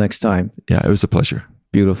until next time. Yeah, it was a pleasure.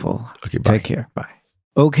 Beautiful. Okay, bye. Take care. Bye.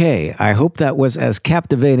 Okay, I hope that was as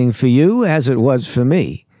captivating for you as it was for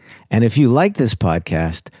me. And if you like this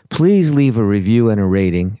podcast, please leave a review and a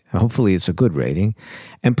rating. Hopefully it's a good rating.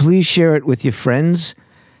 And please share it with your friends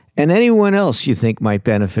and anyone else you think might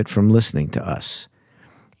benefit from listening to us.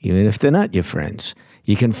 Even if they're not your friends,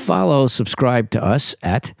 you can subscribe to us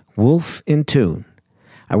at Wolf in Tune.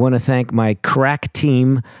 I want to thank my crack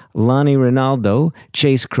team, Lonnie Ronaldo,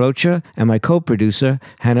 Chase Crocher, and my co-producer,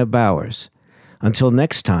 Hannah Bowers. Until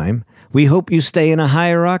next time, we hope you stay in a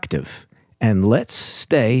higher octave, and let's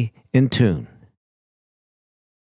stay in tune.